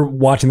remember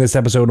watching this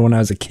episode when I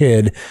was a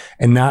kid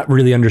and not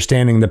really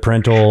understanding the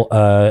parental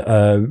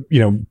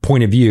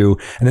point of view,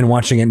 and then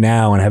watching it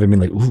now and having been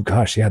like, oh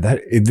gosh, yeah,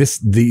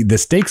 the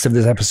stakes of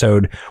this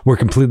episode were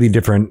completely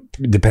different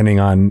depending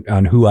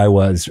on who I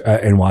was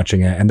and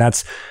watching it. And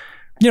that's,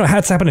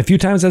 it's happened a few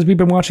times as we've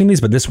been watching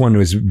these, but this one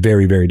was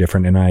very, very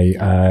different. And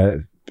I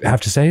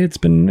have to say it's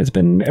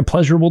been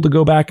pleasurable to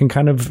go back and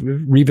kind of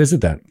revisit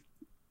that.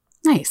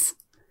 Nice.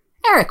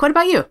 Eric, what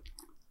about you?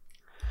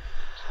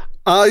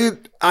 I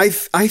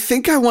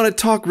think I want to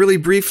talk really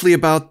briefly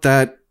about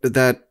that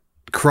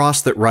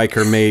cross that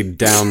Riker made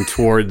down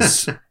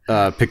towards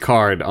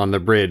Picard on the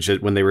bridge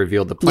when they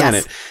revealed the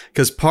planet.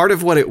 Because part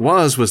of what it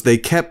was they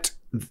kept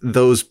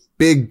those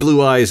big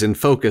blue eyes in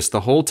focus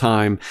the whole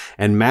time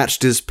and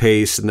matched his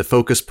pace, and the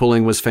focus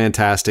pulling was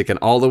fantastic. And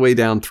all the way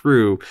down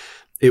through,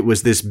 it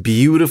was this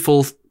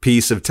beautiful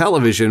piece of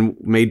television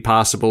made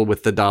possible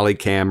with the dolly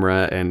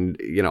camera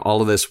and,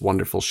 all of this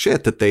wonderful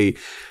shit that they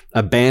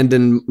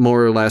abandoned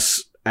more or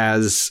less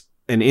as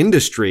an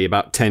industry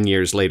about 10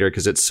 years later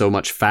because it's so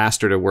much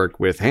faster to work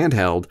with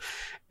handheld.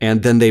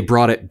 And then they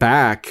brought it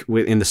back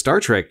in the Star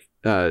Trek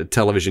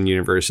television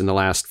universe in the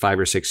last 5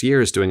 or 6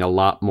 years, doing a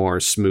lot more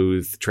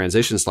smooth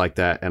transitions like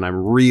that. And I'm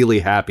really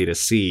happy to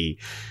see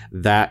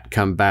that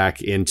come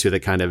back into the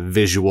kind of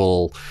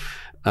visual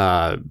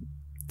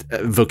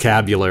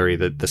vocabulary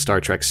that the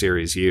Star Trek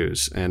series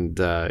use. And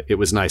it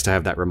was nice to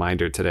have that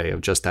reminder today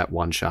of just that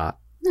one shot.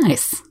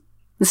 Nice.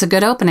 It's a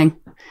good opening.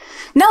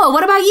 Noah,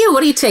 what about you?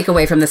 What do you take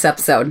away from this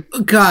episode?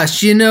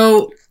 Gosh,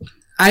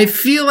 I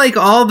feel like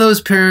all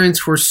those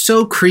parents were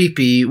so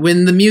creepy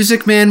when the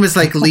Music Man was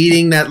like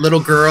leading that little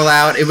girl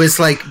out. It was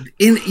like,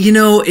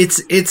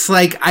 it's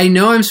like, I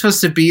know I'm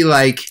supposed to be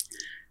like,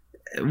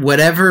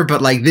 whatever,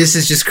 but like this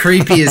is just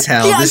creepy as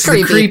hell. This is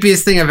the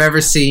creepiest thing I've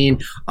ever seen.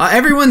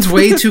 Everyone's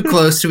way too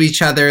close to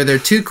each other. They're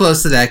too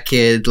close to that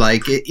kid.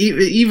 Like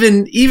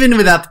even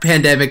without the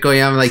pandemic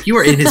going on, like you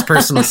are in his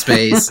personal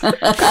space.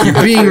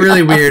 You're being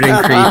really weird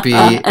and creepy.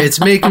 It's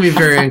making me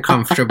very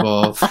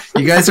uncomfortable.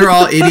 You guys are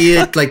all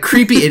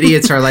creepy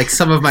idiots are like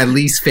some of my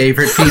least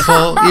favorite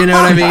people. You know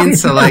what I mean?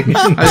 So like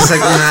I was like,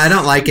 I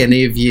don't like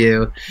any of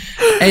you.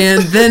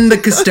 And then the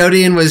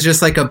custodian was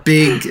just like a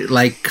big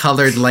like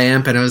colored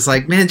lamp, and I was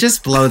like, man,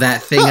 just blow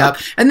that thing up.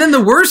 And then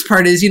the worst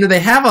part is, they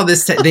have all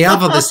this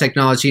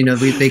technology,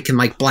 they can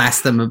like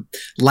blast them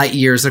light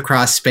years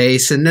across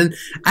space. And then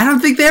I don't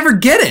think they ever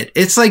get it.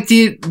 It's like,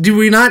 do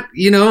we not,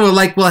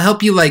 we'll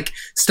help you like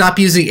stop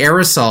using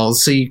aerosols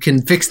so you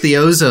can fix the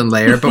ozone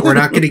layer, but we're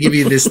not going to give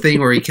you this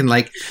thing where you can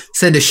like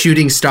send a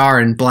shooting star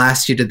and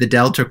blast you to the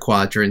Delta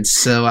Quadrant.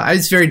 So I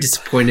was very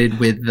disappointed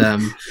with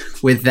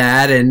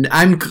that. And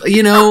I'm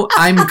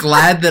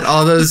glad that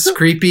all those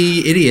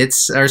creepy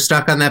idiots are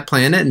stuck on that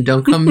planet and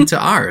don't come to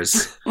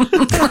ours.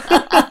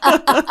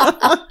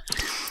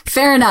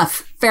 Fair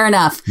enough.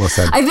 Well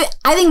said. I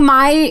think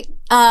I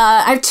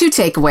have two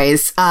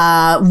takeaways.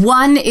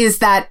 One is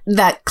that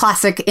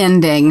classic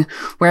ending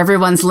where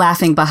everyone's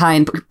laughing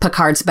behind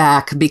Picard's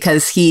back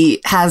because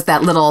he has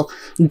that little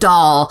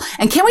doll.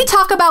 And can we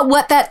talk about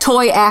what that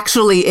toy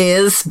actually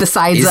is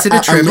besides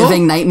a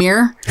living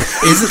nightmare?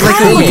 Is it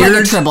like a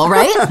weird tribble,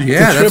 right?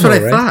 Yeah, that's what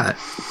I thought.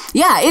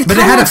 Yeah, but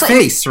it had a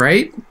face,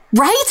 right?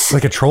 Right?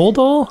 Like a troll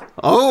doll?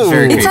 Oh,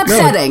 it's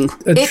upsetting.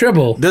 A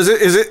tribble. Is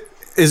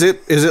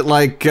it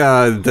like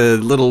the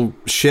little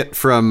shit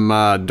from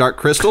Dark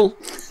Crystal?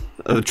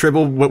 A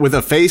tribble with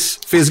a face?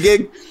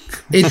 Fizzgig?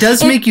 It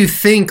does make you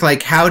think,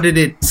 like, how did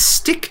it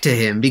stick to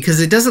him?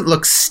 Because it doesn't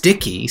look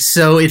sticky.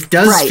 So it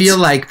does feel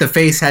like the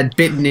face had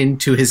bitten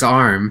into his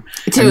arm.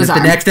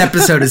 The next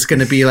episode is going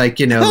to be like,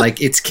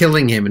 like it's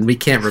killing him and we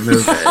can't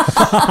remove it.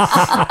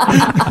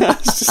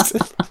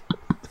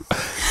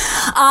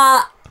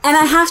 And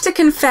I have to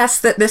confess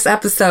that this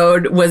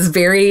episode was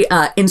very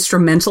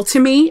instrumental to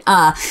me.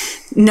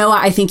 Noah,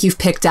 I think you've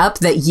picked up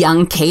that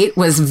young Kate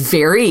was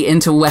very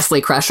into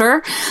Wesley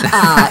Crusher,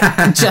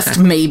 just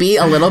maybe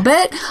a little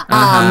bit.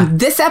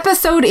 This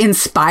episode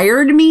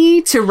inspired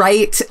me to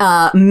write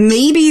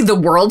maybe the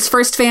world's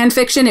first fan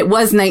fiction. It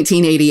was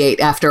 1988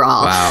 after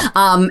all.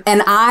 Wow.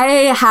 And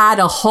I had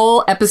a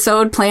whole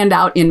episode planned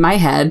out in my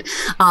head.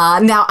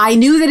 Now, I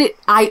knew that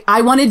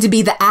I wanted to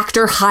be the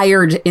actor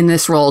hired in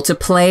this role to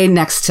play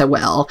next to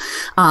Will.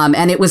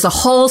 And it was a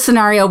whole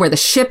scenario where the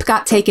ship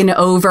got taken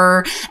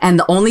over and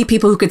the only people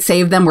people who could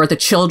save them were the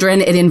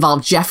children. It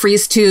involved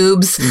Jeffrey's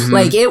tubes.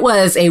 Like, it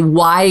was a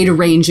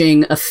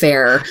wide-ranging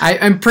affair.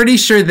 I'm pretty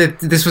sure that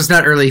this was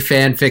not early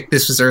fanfic.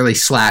 This was early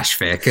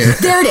 /fic.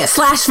 There it is,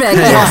 /fic.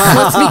 Yes,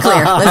 let's be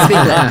clear.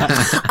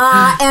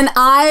 And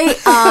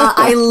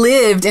I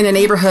lived in a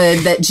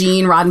neighborhood that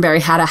Gene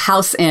Roddenberry had a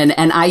house in,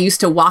 and I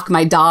used to walk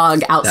my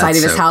dog outside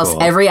of his house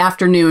every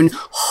afternoon,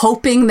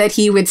 hoping that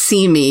he would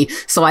see me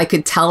so I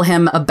could tell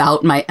him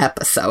about my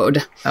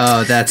episode.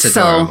 Oh, that's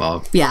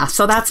adorable. Yeah,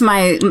 so that's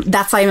my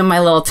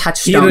little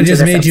touchstone. He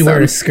just made you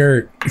wear a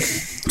skirt.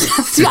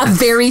 A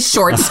very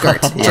short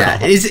skirt.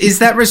 Yeah. Is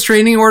that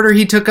restraining order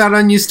he took out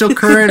on you still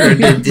current, or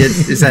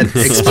is that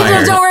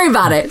expired? Don't worry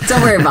about it.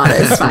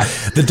 It's fine.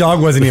 The dog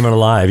wasn't even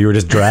alive. You were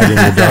just dragging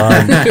the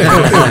dog.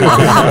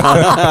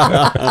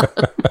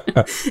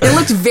 It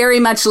looked very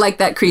much like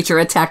that creature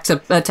attached to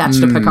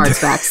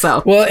Picard's back.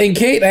 So, well, and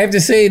Kate, I have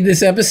to say,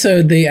 this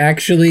episode they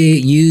actually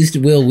used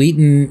Will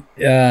Wheaton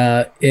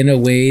in a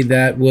way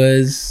that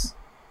was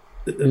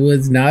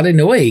not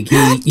annoying.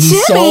 He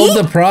solved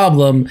the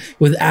problem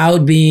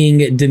without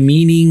being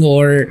demeaning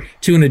or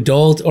to an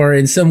adult, or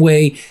in some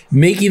way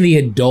making the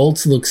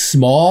adults look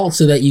small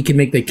so that you can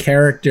make the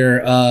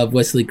character of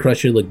Wesley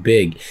Crusher look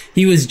big.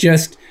 He was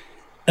just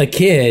a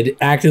kid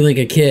acting like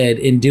a kid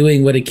and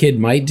doing what a kid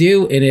might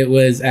do, and it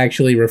was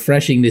actually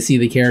refreshing to see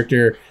the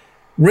character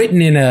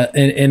written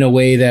in a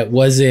way that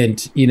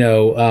wasn't,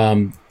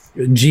 Gene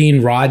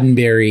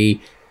Roddenberry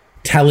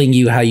telling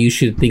you how you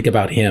should think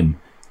about him.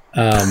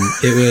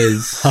 It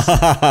was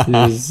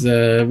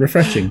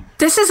refreshing.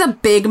 This is a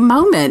big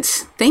moment.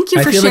 Thank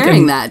you for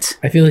sharing that.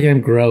 I feel like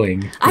I'm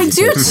growing. I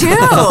do too.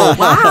 Wow.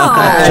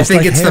 I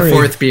think it's the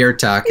fourth beer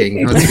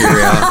talking. Let's be real.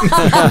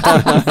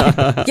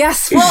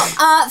 Yes.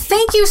 Well,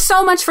 thank you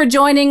so much for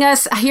joining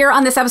us here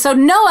on this episode.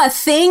 Noah,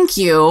 thank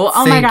you.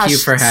 Oh my gosh. Thank you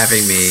for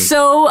having me.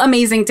 So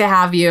amazing to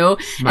have you.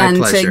 My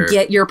pleasure. To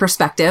get your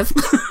perspective.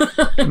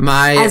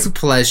 My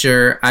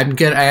pleasure. I'm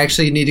good. I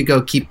actually need to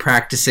go keep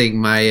practicing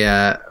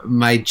my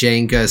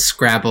Jenga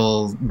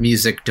Scrabble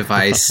music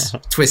device.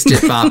 Twist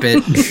it, bop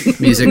it,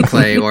 music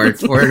play, or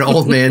an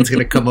old man's going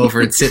to come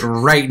over and sit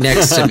right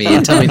next to me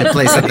and tell me to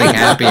play something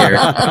happier.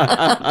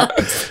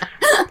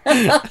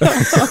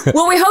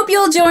 Well, we hope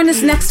you'll join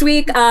us next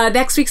week.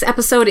 Next week's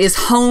episode is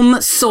Home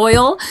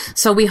Soil,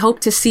 so we hope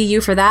to see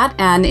you for that.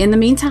 And in the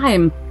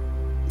meantime,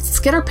 let's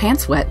get our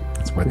pants wet.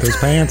 Let's wet those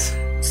pants.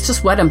 Let's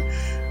just wet them.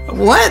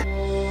 What?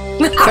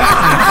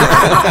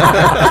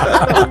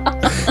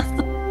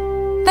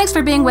 Thanks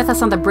for being with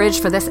us on the bridge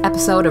for this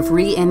episode of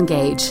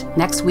Re-Engage.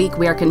 Next week,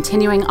 we are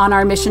continuing on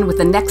our mission with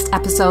the next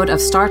episode of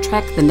Star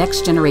Trek: The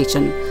Next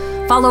Generation.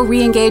 Follow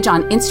Re-Engage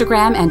on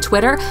Instagram and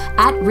Twitter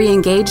at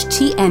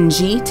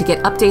ReEngageTNG to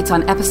get updates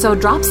on episode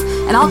drops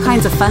and all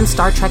kinds of fun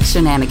Star Trek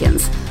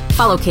shenanigans.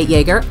 Follow Kate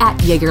Yeager at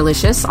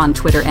Yeagerlicious on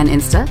Twitter and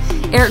Insta.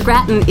 Eric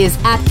Gratton is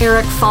at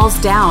Eric Falls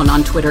Down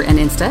on Twitter and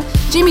Insta.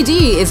 Jimmy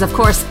D is, of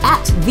course,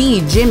 at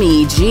the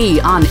Jimmy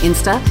G on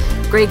Insta.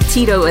 Greg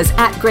Tito is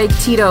at Greg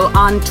Tito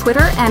on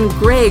Twitter and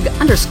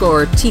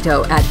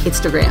Greg_Tito at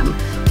Instagram.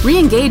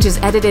 Re-Engage is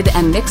edited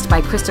and mixed by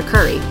Krista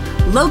Curry.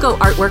 Logo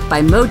artwork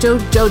by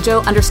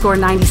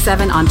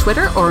MojoJojo_97 on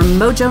Twitter or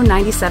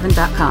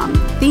Mojo97.com.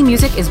 Theme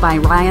music is by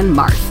Ryan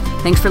Marth.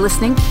 Thanks for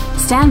listening.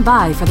 Stand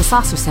by for the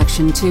saucer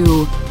section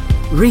to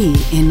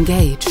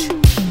Re-Engage.